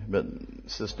think, but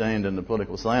sustained in the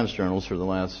political science journals for the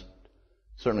last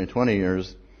certainly 20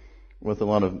 years, with a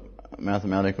lot of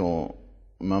mathematical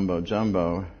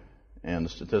mumbo-jumbo and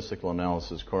statistical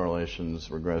analysis, correlations,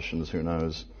 regressions, who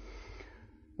knows,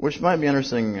 which might be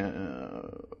interesting.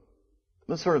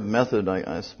 This sort of method,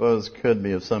 I suppose, could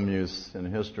be of some use in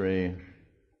history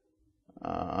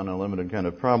on a limited kind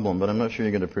of problem, but I'm not sure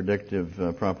you get a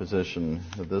predictive proposition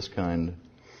of this kind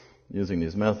using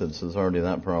these methods. There's already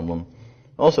that problem.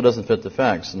 Also doesn't fit the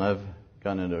facts, and I've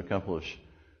gotten into a couple of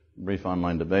brief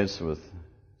online debates with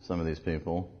some of these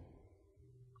people.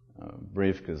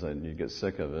 Brief because you get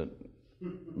sick of it.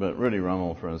 But Rudy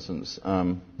Rummel, for instance,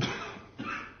 and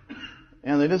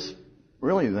they just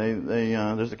really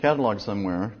there's a catalog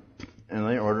somewhere, and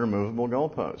they order movable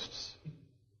goalposts.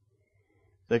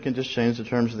 They can just change the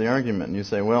terms of the argument, and you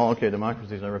say, well, okay,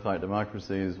 democracies never fight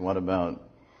democracies. What about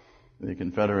the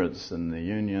Confederates and the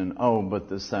Union? Oh, but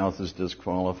the South is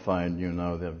disqualified.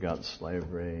 They've got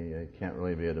slavery. It can't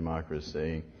really be a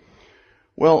democracy.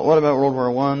 Well, what about World War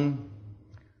I,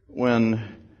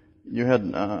 when you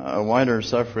had a wider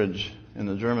suffrage in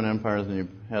the German empires than you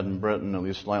had in Britain, at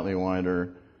least slightly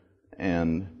wider?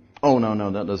 And,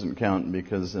 no, that doesn't count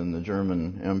because in the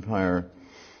German empire,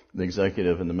 the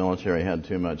executive and the military had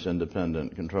too much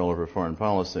independent control over foreign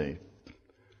policy.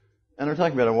 And we're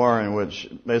talking about a war in which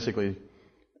basically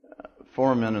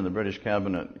 4 men in the British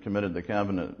cabinet committed the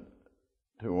cabinet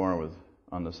to war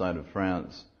on the side of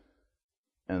France,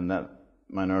 and that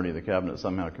minority of the cabinet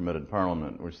somehow committed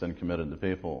Parliament, which then committed the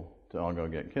people to all go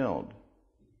get killed.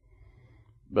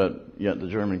 But yet the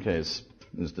German case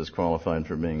is disqualified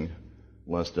for being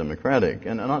less democratic,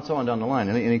 and not so on down the line.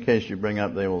 In any case you bring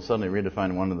up, they will suddenly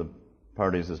redefine one of the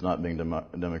parties as not being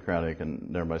democratic,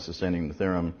 and thereby sustaining the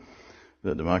theorem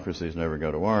that democracies never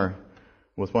go to war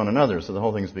with one another. So the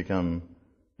whole thing's become,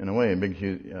 in a way, a big,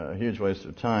 huge waste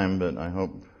of time, but I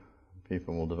hope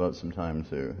people will devote some time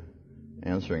to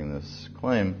answering this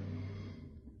claim.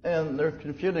 And they're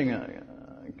confounding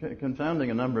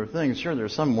a number of things. Sure,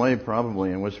 there's some way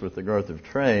probably in which with the growth of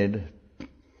trade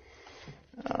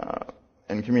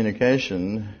and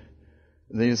communication,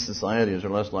 these societies are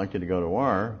less likely to go to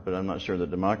war, but I'm not sure that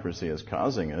democracy is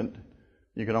causing it.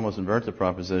 You could almost invert the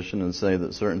proposition and say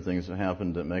that certain things have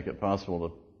happened that make it possible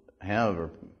to have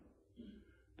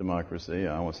democracy.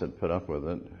 I almost said put up with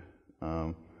it.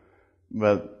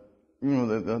 But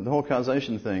the whole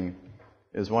causation thing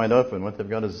is wide open. What they've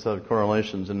got is a set of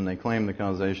correlations, and then they claim the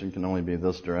causation can only be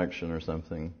this direction or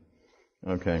something.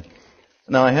 Okay.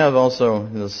 Now I have also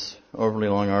in this overly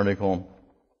long article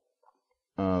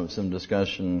some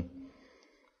discussion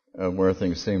of where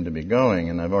things seem to be going,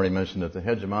 and I've already mentioned that the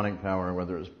hegemonic power,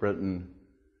 whether it's Britain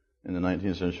in the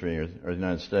 19th century or the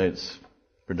United States,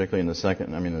 particularly in the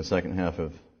second half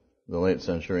of the late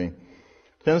century,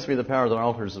 tends to be the power that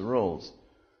alters the rules.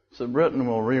 So Britain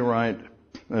will rewrite,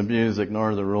 abuse,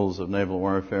 ignore the rules of naval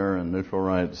warfare and neutral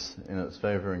rights in its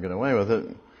favor and get away with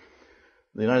it.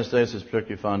 The United States is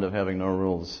particularly fond of having no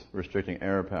rules restricting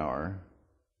air power.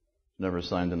 Never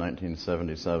signed the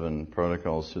 1977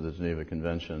 protocols to the Geneva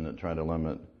Convention that try to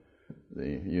limit the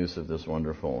use of this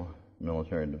wonderful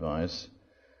military device,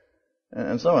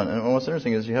 and so on. And what's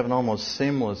interesting is you have an almost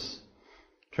seamless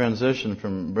transition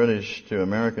from British to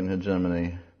American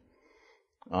hegemony,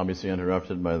 obviously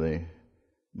interrupted by the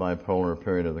bipolar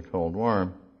period of the Cold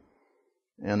War.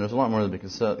 And there's a lot more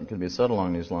that could be said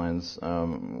along these lines.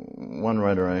 One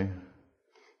writer I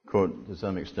quote to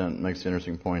some extent makes the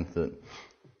interesting point that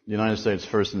the United States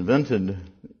first invented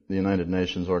the United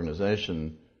Nations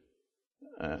organization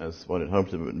as what it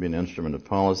hoped it would be an instrument of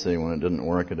policy. When it didn't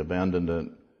work, it abandoned it,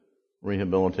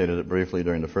 rehabilitated it briefly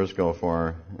during the first Gulf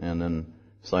War, and then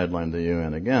sidelined the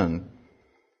UN again.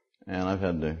 And I've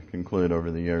had to conclude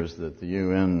over the years that the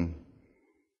UN,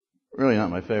 really not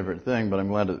my favorite thing, but I'm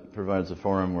glad it provides a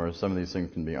forum where some of these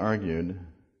things can be argued,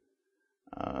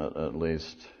 at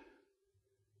least.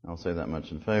 I'll say that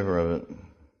much in favor of it.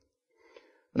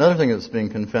 Another thing that's being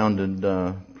confounded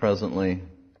presently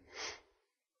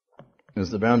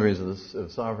is the boundaries of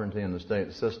sovereignty in the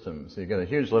state system. So you get a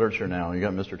huge literature now. You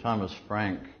got Mr. Thomas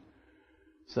Frank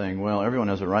saying, well, everyone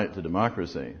has a right to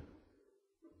democracy.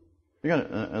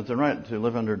 It's a right to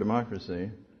live under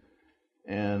democracy.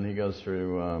 And he goes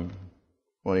through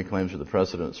what he claims are the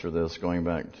precedents for this, going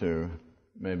back to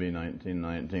maybe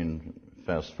 1919,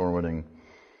 fast forwarding.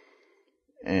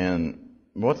 And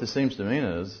what this seems to mean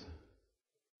is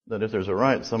that if there's a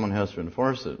right, someone has to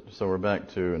enforce it. So we're back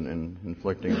to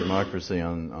inflicting democracy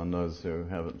on those who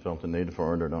haven't felt the need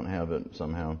for it or don't have it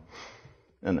somehow,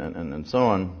 and so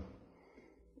on.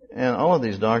 And all of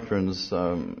these doctrines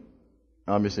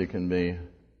obviously can be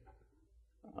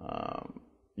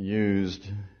used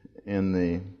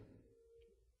in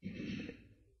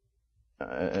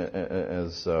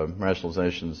as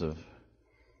rationalizations of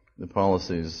the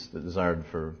policies that desired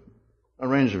for a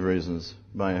range of reasons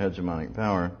by a hegemonic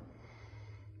power.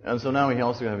 And so now we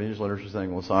also have a huge literature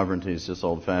saying, well, sovereignty is just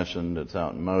old-fashioned, it's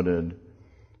outmoded.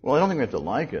 Well, I don't think we have to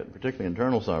like it, particularly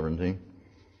internal sovereignty.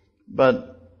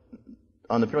 But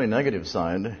on the purely negative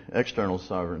side, external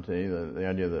sovereignty, the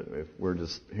idea that if we're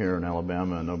just here in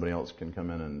Alabama and nobody else can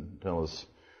come in and tell us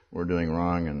we're doing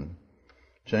wrong and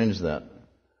change that.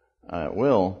 It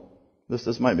will.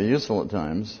 This might be useful at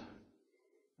times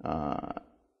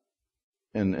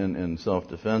in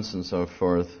self-defense and so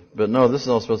forth. But no, this is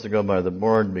all supposed to go by the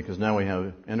board because now we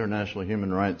have international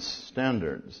human rights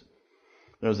standards.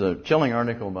 There's a chilling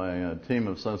article by a team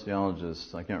of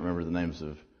sociologists. I can't remember the names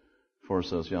of 4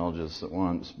 sociologists at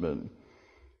once, but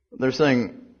they're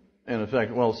saying, in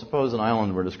effect, well, suppose an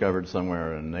island were discovered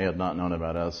somewhere and they had not known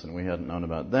about us and we hadn't known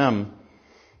about them.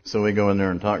 So we go in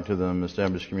there and talk to them,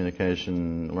 establish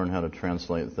communication, learn how to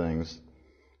translate things.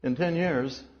 In 10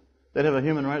 years, they'd have a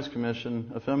human rights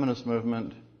commission, a feminist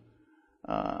movement,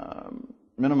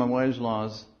 minimum wage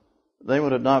laws. They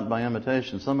would adopt by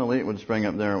imitation. Some elite would spring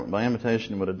up there by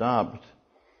imitation would adopt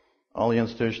all the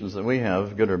institutions that we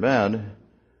have, good or bad,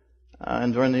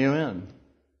 and join the UN.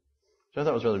 Which I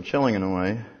thought was rather chilling in a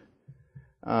way.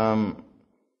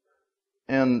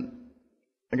 And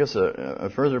I guess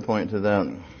a further point to that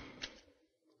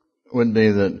would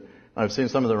be that I've seen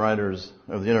some of the writers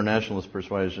of the internationalist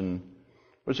persuasion,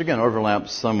 which again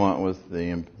overlaps somewhat with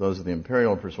those of the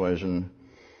imperial persuasion,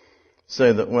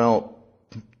 say that, well,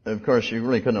 of course, you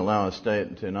really couldn't allow a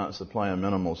state to not supply a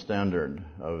minimal standard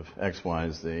of X,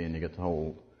 Y, Z, and you get the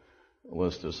whole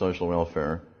list of social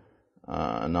welfare,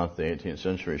 not the 18th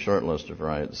century short list of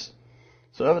rights.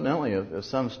 So evidently, if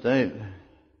some state,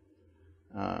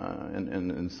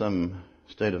 in some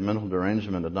state of mental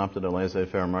derangement, adopted a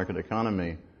laissez-faire market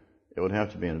economy, it would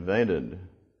have to be invaded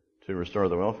to restore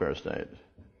the welfare state.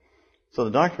 So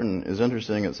the doctrine is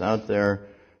interesting. It's out there.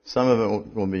 Some of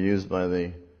it will be used by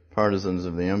the partisans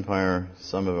of the empire.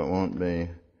 Some of it won't be.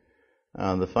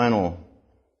 The final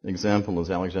example is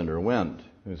Alexander Wendt,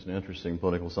 who's an interesting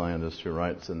political scientist who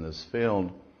writes in this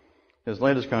field. His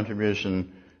latest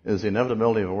contribution is the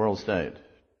inevitability of a world state.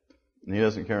 And he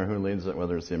doesn't care who leads it,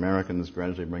 whether it's the Americans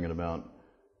gradually bring it about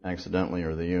accidentally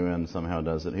or the UN somehow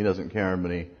does it. He doesn't care,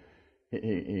 but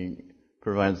he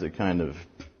provides a kind of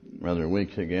rather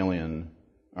weak Hegelian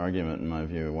argument, in my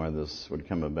view, why this would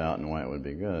come about and why it would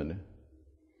be good.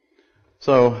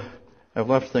 So I've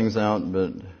left things out,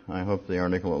 but I hope the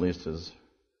article at least has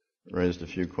raised a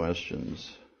few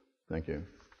questions. Thank you.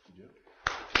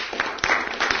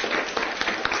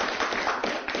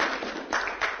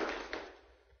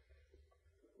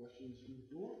 Questions from the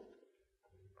floor?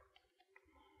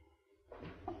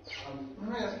 Let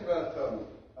me ask you about,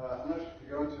 I'm not sure if you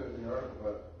go into it in the article,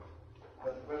 but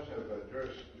that's the question of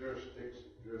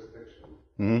jurisdiction.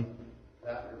 Mm-hmm.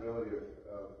 Applicability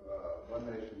of one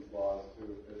nation's laws to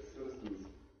its citizens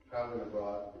traveling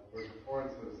abroad versus foreign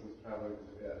citizens traveling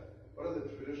to it. What are the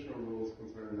traditional rules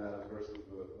concerning that versus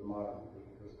the modern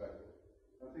perspective?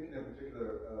 I'm thinking in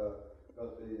particular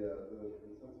about the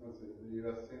sentiments that the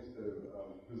U.S. seems to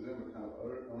presume a kind of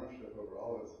ownership over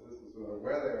all of its citizens, no matter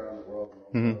where they are in the world,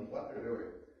 no matter what they're doing.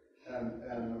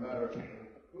 And no matter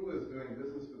who is doing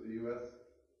business with the U.S.,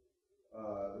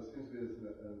 there seems to be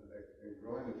a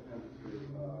growing attempt to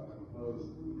impose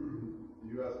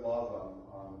U.S. laws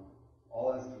on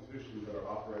all institutions that are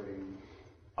operating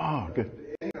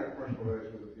in our commercial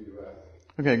relations with the U.S.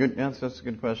 Okay, good. Yes, that's a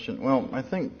good question. Well, I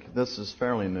think this is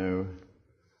fairly new,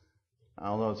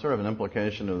 although it's sort of an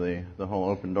implication of the whole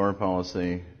open door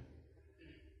policy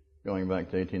going back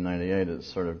to 1898. It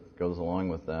sort of goes along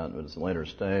with that, but it's a later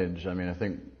stage. I mean, I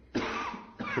think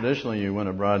traditionally you went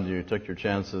abroad, you took your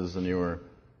chances, and you were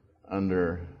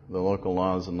under the local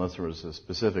laws unless there was a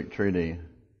specific treaty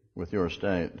with your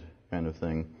state kind of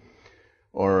thing.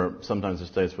 Or sometimes the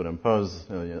states would impose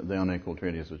the unequal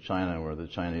treaties with China, where the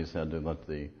Chinese had to let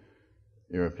the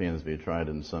Europeans be tried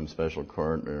in some special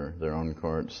court or their own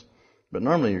courts. But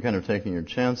normally you're kind of taking your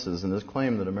chances, and this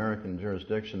claim that American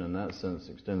jurisdiction in that sense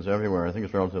extends everywhere, I think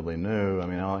it's relatively new. I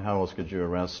mean, how else could you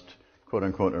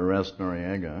quote-unquote, arrest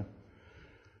Noriega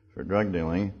for drug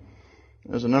dealing?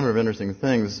 There's a number of interesting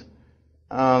things.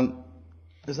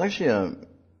 There's actually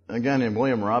a guy named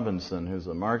William Robinson, who's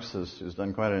a Marxist, who's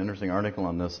done quite an interesting article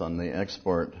on this, on the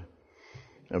export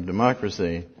of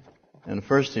democracy. And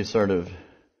first he sort of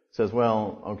says,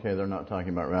 well, okay, they're not talking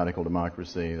about radical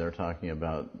democracy. They're talking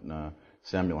about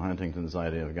Samuel Huntington's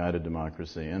idea of guided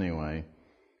democracy anyway.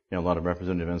 You know, a lot of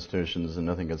representative institutions and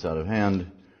nothing gets out of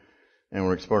hand. And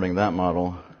we're exporting that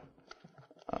model,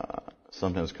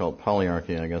 sometimes called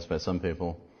polyarchy, I guess, by some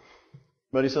people.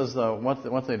 But he says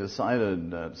what they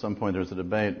decided at some point, there was a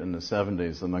debate in the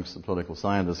 70s amongst the political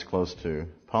scientists close to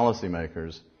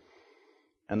policymakers,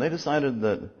 and they decided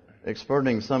that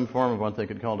exporting some form of what they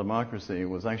could call democracy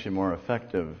was actually more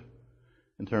effective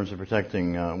in terms of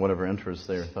protecting whatever interests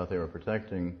they thought they were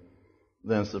protecting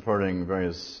than supporting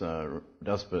various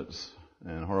despots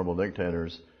and horrible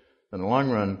dictators. in the long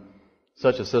run,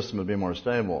 such a system would be more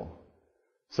stable.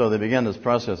 So they began this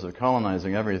process of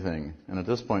colonizing everything. And at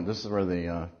this point, this is where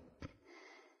the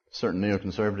certain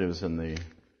neoconservatives in the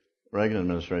Reagan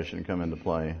administration come into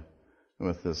play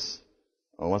with this,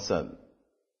 what's that,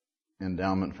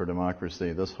 endowment for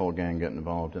democracy, this whole gang get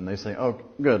involved. And they say, oh,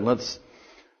 good, let's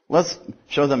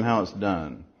show them how it's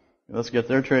done. Let's get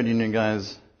their trade union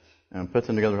guys and put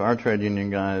them together with our trade union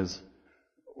guys.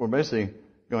 We're basically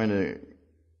going to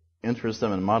interest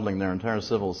them in modeling their entire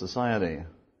civil society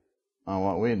on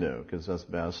what we do, because that's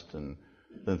best, and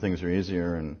then things are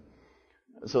easier. And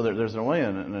so there's a way,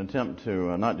 an attempt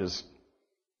to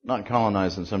not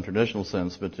colonize in some traditional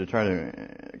sense, but to try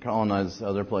to colonize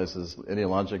other places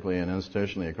ideologically and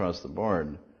institutionally across the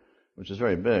board, which is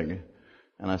very big.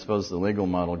 And I suppose the legal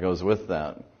model goes with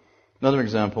that. Another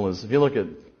example is, if you look at,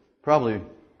 probably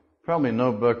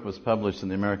no book was published in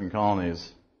the American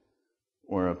colonies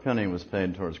where a penny was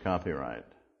paid towards copyright.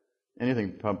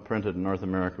 Anything printed in North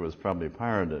America was probably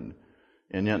pirated.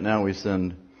 And yet now we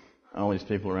send all these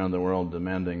people around the world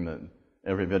demanding that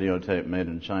every videotape made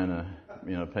in China,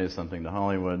 pay something to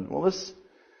Hollywood. Well, this,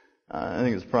 I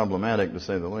think it's problematic to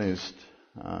say the least.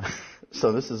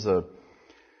 So this is the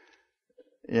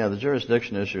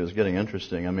jurisdiction issue is getting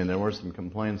interesting. I mean, there were some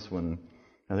complaints when,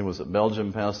 I think it was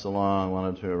Belgium passed a law and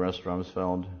wanted to arrest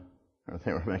Rumsfeld, or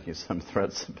they were making some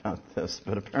threats about this,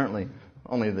 but apparently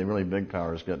only the really big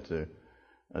powers get to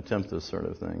attempt this sort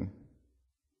of thing.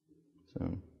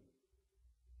 So,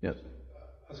 yes?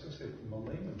 I was going to say, from a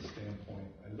layman's standpoint,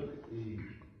 I look at the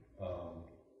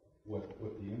what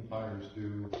the empires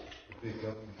do, the big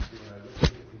governments do, and I look at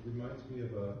it, it reminds me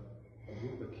of a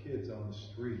group of kids on the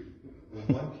street. Where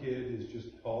one kid is just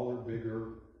taller,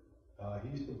 bigger.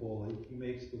 He's the bully. He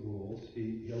makes the rules.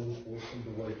 He'll enforce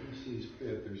them the way he sees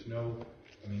fit. There's no,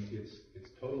 it's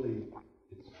totally,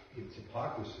 it's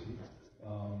hypocrisy.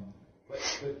 But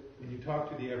when you talk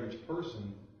to the average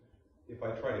person, if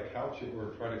I try to couch it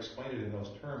or try to explain it in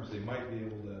those terms, they might be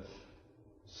able to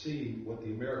see what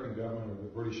the American government or the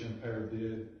British Empire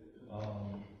did.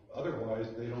 Otherwise,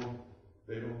 they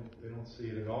don't see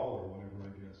it at all, or whatever. I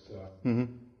guess.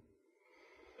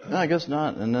 No, I guess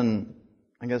not. And then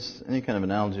I guess any kind of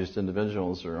analogies to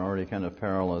individuals are already kind of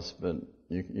perilous, but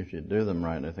if you do them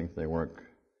right, I think they work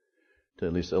to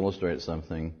at least illustrate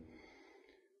something.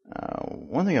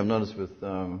 One thing I've noticed with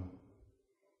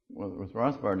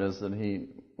Rothbard is that he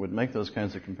would make those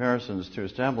kinds of comparisons to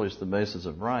establish the basis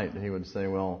of right. He would say,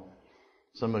 well,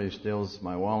 somebody steals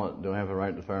my wallet, do I have a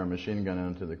right to fire a machine gun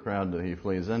into the crowd that he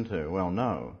flees into? Well,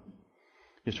 no.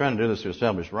 He's trying to do this to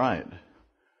establish right,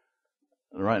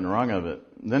 the right and wrong of it.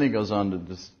 Then he goes on to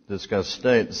discuss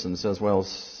states and says, well,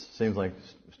 seems like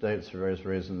states for various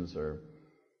reasons are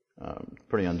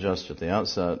pretty unjust at the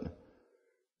outset,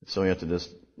 so we have to just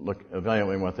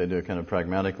evaluate what they do kind of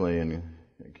pragmatically and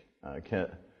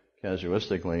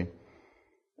casuistically.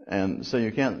 And so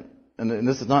you can't, and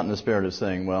this is not in the spirit of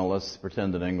saying, well, let's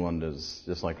pretend that England is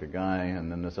just like a guy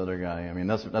and then this other guy. I mean,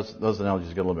 those analogies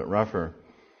get a little bit rougher.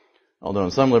 Although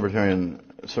in some libertarian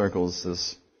circles,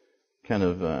 this kind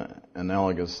of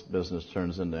analogous business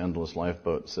turns into endless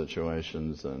lifeboat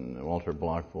situations, and Walter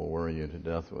Block will worry you to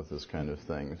death with this kind of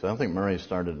thing. So I don't think Murray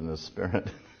started in this spirit,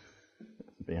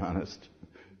 to be honest.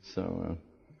 So,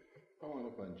 following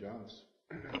up on John's,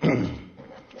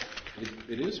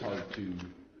 it is hard to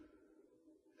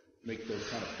make those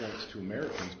kind of points to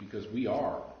Americans because we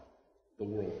are the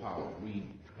world power. We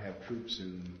have troops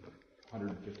in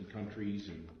 150 countries,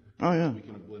 and we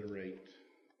can obliterate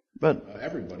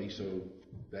everybody. So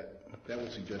that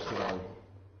would suggest that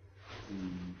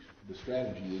the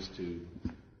strategy is to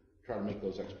try to make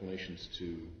those explanations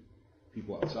to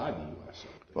people outside the U.S.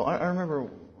 Well, I remember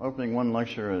opening one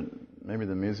lecture at maybe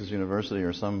the Mises University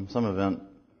or some event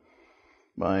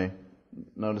by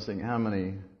noticing how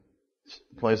many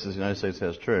places the United States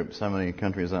has troops, how many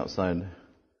countries outside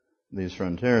these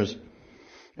frontiers,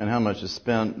 and how much is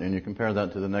spent, and you compare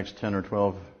that to the next 10 or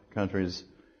 12 countries,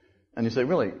 and you say,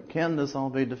 really, can this all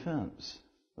be defense?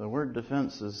 The word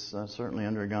defense has certainly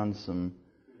undergone some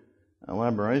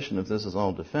elaboration if this is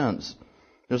all defense.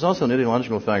 There's also an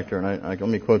ideological factor, and let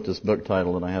me quote this book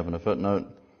title that I have in a footnote,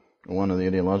 one of the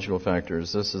ideological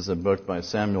factors. This is a book by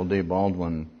Samuel D.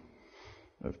 Baldwin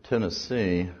of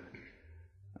Tennessee,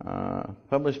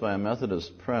 published by a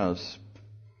Methodist press,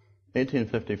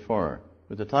 1854.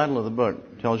 But the title of the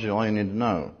book tells you all you need to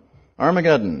know.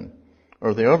 Armageddon,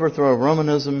 or the overthrow of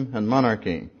Romanism and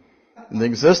monarchy, the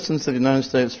existence of the United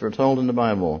States foretold in the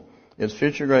Bible, its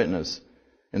future greatness,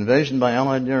 invasion by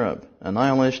Allied Europe,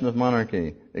 annihilation of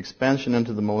monarchy, expansion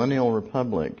into the millennial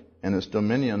republic, and its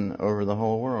dominion over the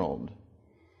whole world.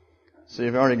 So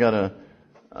you've already got a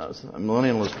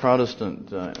millennialist Protestant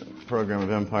program of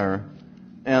empire.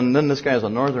 And then this guy has a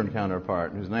northern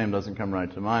counterpart whose name doesn't come right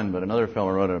to mind, but another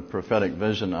fellow wrote a prophetic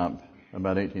vision up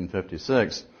about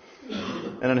 1856.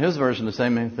 And in his version, the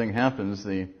same thing happens.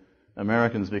 The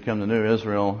Americans become the new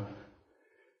Israel,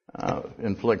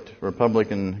 inflict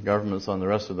republican governments on the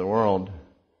rest of the world,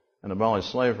 and abolish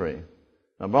slavery.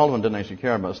 Now, Baldwin didn't actually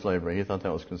care about slavery. He thought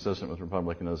that was consistent with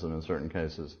republicanism in certain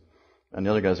cases. And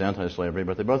the other guy's anti-slavery.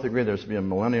 But they both agree there should be a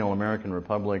millennial American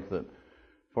republic that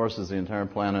forces the entire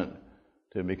planet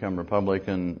to become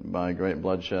republican by great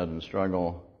bloodshed and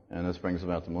struggle, and this brings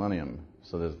about the millennium.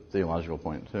 So there's a theological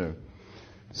point, too.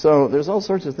 So there's all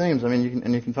sorts of themes. I mean,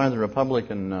 you can find the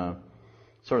Republican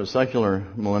sort of secular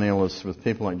millennialists with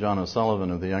people like John O'Sullivan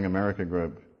of the Young America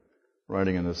group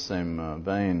writing in this same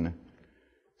vein.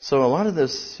 So a lot of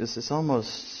this is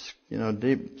almost,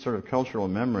 deep sort of cultural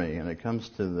memory, and it comes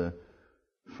to the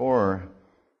fore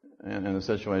in a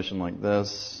situation like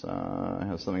this. It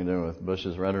has something to do with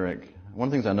Bush's rhetoric. One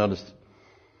of the things I noticed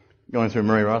going through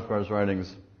Murray Rothbard's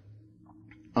writings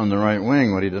on the right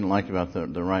wing, what he didn't like about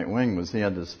the right wing was he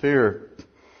had this fear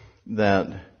that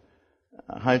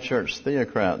high church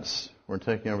theocrats were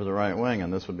taking over the right wing,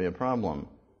 and this would be a problem.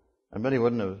 I bet he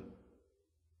would have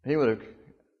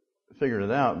figured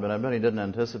it out, but I bet he didn't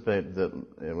anticipate that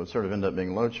it would sort of end up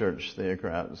being low church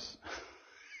theocrats,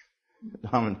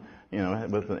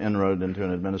 with an inroad into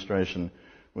an administration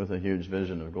with a huge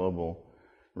vision of global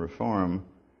reform.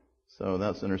 So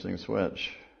that's an interesting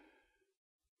switch.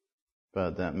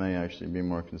 But that may actually be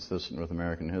more consistent with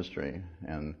American history.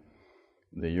 And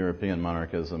the European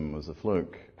monarchism was a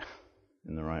fluke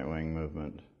in the right-wing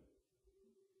movement.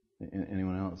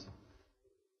 Anyone else?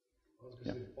 I was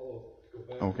going to say, to go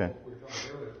back okay. to what we were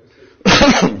talking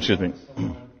earlier. Excuse me.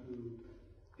 Someone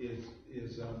who is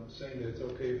saying that it's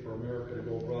okay for America to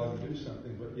go abroad and do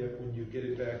something, but yet when you get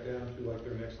it back down to like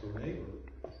their next door neighbor,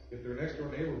 if their next door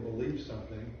neighbor believes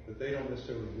something that they don't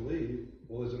necessarily believe,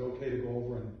 well, is it okay to go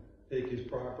over and take his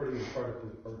property and try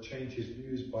to or change his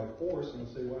views by force? And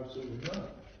they'll say, well, absolutely not.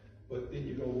 But then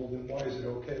you go, well, then why is it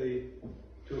okay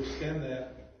to extend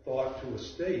that thought to a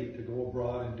state to go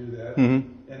abroad and do that?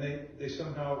 Mm-hmm. And they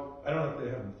somehow, I don't know if they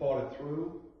haven't thought it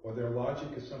through or their logic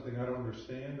is something I don't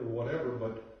understand or whatever,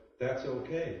 but that's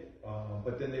okay.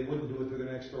 But then they wouldn't do it to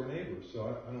their next door neighbor.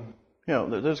 So I don't.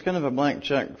 Yeah, there's kind of a blank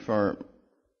check for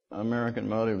American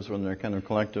motives when they're kind of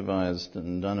collectivized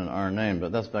and done in our name,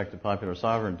 but that's back to popular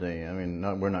sovereignty. I mean,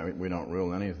 we don't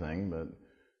rule anything, but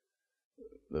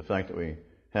the fact that we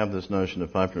have this notion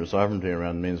of popular sovereignty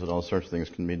around means that all sorts of things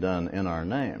can be done in our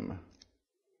name.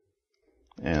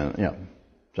 And yeah,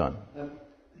 John.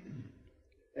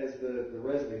 As the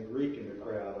resident Greek in the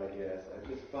crowd, I guess, I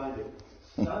just find it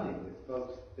stunning that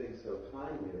folks think so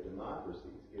kindly of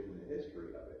democracies given the history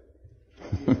of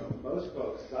it. Most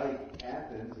folks cite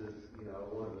Athens as,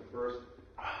 one of the first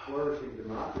flourishing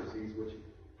democracies, which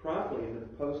promptly in the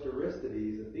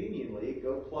post-Aristides Athenian League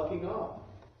go plucking off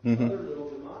other little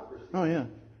democracies. Oh, yeah.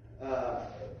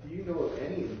 Do you know of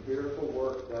any empirical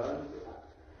work done?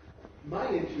 My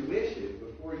intuition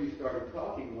before you started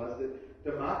talking was that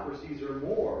democracies are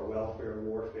more welfare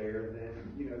warfare than,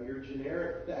 your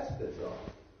generic despots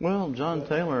are. Well, John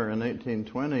Taylor in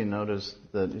 1820 noticed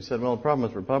that, he said, well, the problem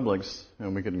with republics,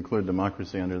 and we could include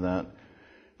democracy under that,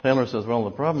 Taylor says, well,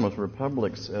 the problem with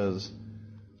republics is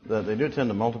that they do tend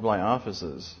to multiply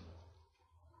offices.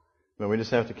 But we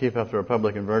just have to keep up the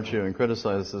Republican virtue and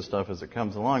criticize this stuff as it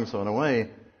comes along. So in a way,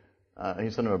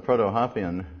 he's sort of a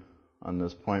proto-Hoppian on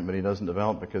this point, but he doesn't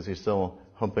develop because he's still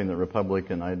hoping that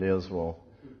Republican ideas will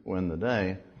win the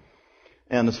day.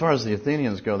 And as far as the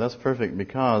Athenians go, that's perfect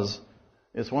because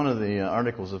it's one of the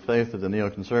articles of faith of the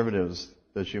neoconservatives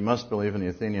that you must believe in the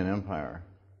Athenian Empire.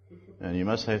 And you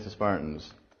must hate the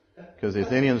Spartans. Because the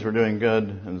Athenians were doing good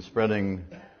and spreading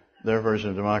their version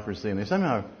of democracy. And they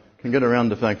somehow can get around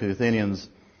the fact that the Athenians,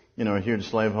 are huge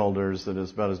slaveholders that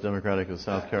is about as democratic as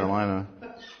South Carolina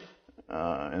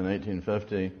in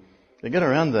 1850. They get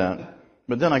around that.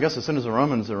 But then I guess as soon as the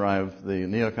Romans arrive, the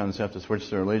neocons have to switch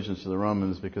their allegiance to the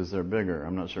Romans because they're bigger.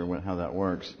 I'm not sure how that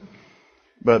works.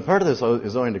 But part of this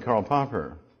is owing to Karl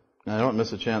Popper. And I don't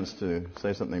miss a chance to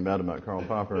say something bad about Karl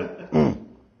Popper.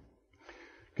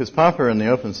 Because Popper in the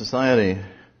Open Society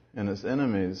and its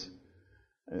enemies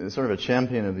is sort of a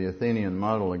champion of the Athenian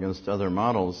model against other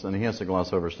models, and he has to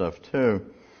gloss over stuff too.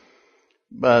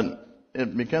 But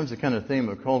it becomes a kind of theme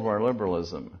of Cold War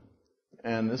liberalism.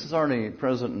 And this is already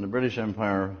present in the British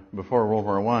Empire before World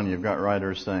War I. You've got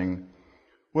writers saying,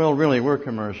 well, really, we're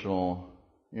commercial,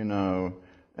 and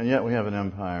yet we have an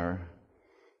empire.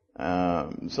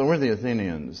 So we're the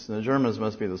Athenians. The Germans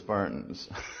must be the Spartans.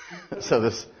 So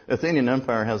this Athenian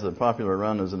Empire has a popular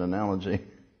run as an analogy.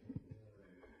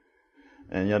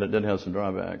 And yet it did have some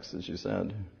drawbacks, as you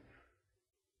said.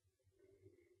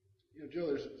 You know, Joe,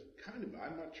 there's kind of,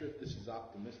 I'm not sure if this is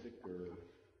optimistic or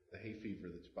the hay fever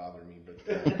that's bothering me, but,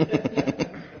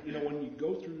 you know, when you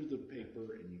go through the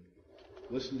paper and you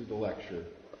listen to the lecture,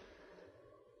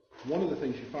 one of the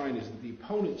things you find is that the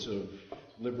opponents of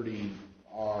liberty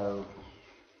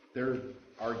their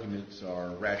arguments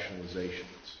are rationalizations.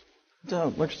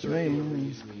 Looks to me.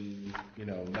 Reasoning, you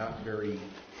know, not very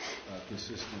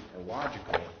consistent or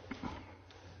logical.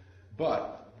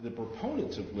 But the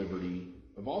proponents of liberty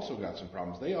have also got some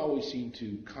problems. They always seem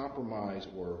to compromise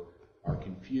or are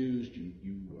confused.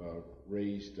 You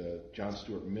raised John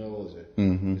Stuart Mill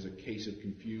as a case of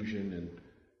confusion,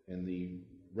 and the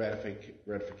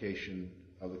ratification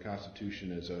of the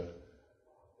Constitution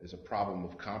as a problem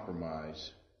of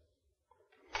compromise.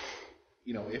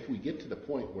 You know, if we get to the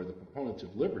point where the proponents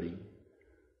of liberty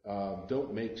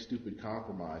don't make stupid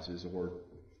compromises or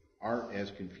aren't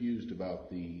as confused about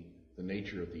the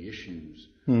nature of the issues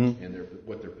and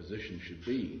what their position should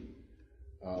be,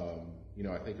 you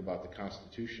know, I think about the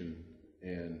Constitution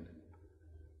and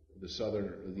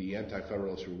the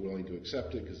anti-federalists who were willing to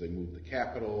accept it because they moved the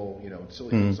capital, you know, silly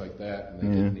things like that, and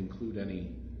they didn't include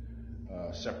any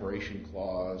separation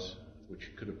clause,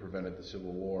 which could have prevented the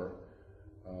Civil War.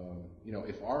 You know,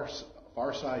 if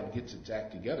our side gets its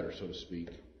act together, so to speak,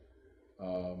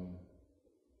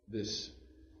 this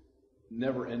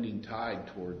never-ending tide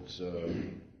towards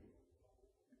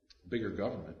bigger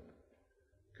government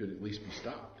could at least be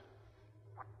stopped.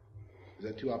 Is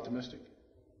that too optimistic?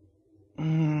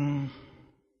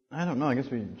 I don't know. I guess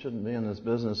we shouldn't be in this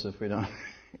business if we don't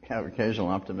have occasional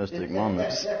optimistic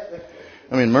moments.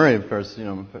 I mean, Murray, of course, you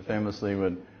know, famously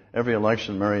would, every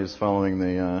election, Murray is following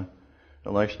the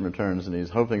election returns, and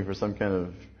he's hoping for some kind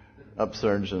of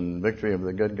upsurge and victory of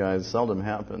the good guys. Seldom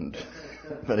happened,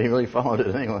 but he really followed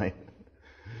it anyway.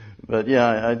 But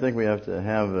yeah, I think we have to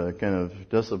have a kind of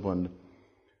disciplined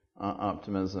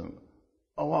optimism.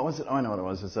 Oh, what was it? Oh, I know what it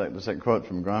was. It's that quote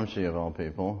from Gramsci, of all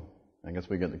people. I guess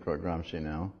we get to quote Gramsci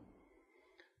now.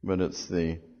 But it's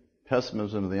the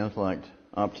pessimism of the intellect,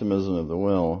 optimism of the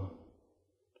will,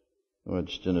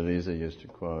 which Genovese used to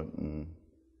quote. And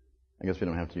I guess we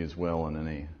don't have to use will in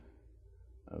any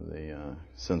of the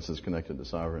senses connected to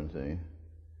sovereignty.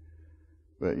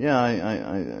 But yeah,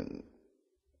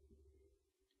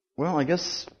 I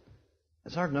guess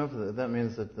it's hard to know if that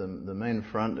means that the main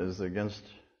front is against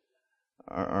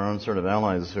our own sort of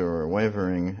allies who are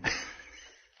wavering.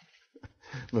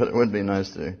 But it would be nice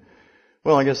to.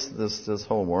 Well, I guess this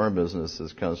whole war business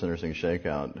has caused an interesting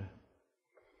shakeout.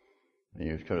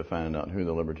 You've got to find out who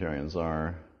the libertarians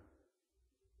are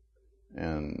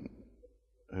and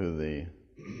who the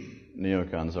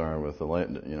neocons are with the light,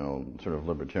 you know, sort of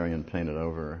libertarian painted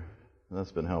over.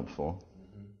 That's been helpful.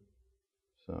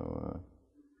 So,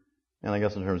 and I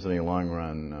guess in terms of any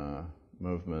long-run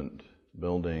movement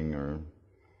building or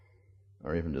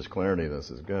even just clarity,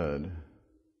 this is good.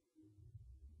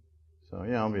 So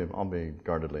yeah, I'll be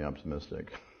guardedly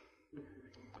optimistic.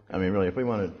 I mean, really, if we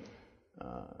wanted,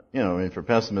 you know, I mean, for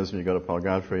pessimism you go to Paul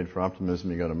Gottfried, for optimism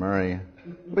you go to Murray.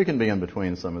 We can be in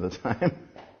between some of the time.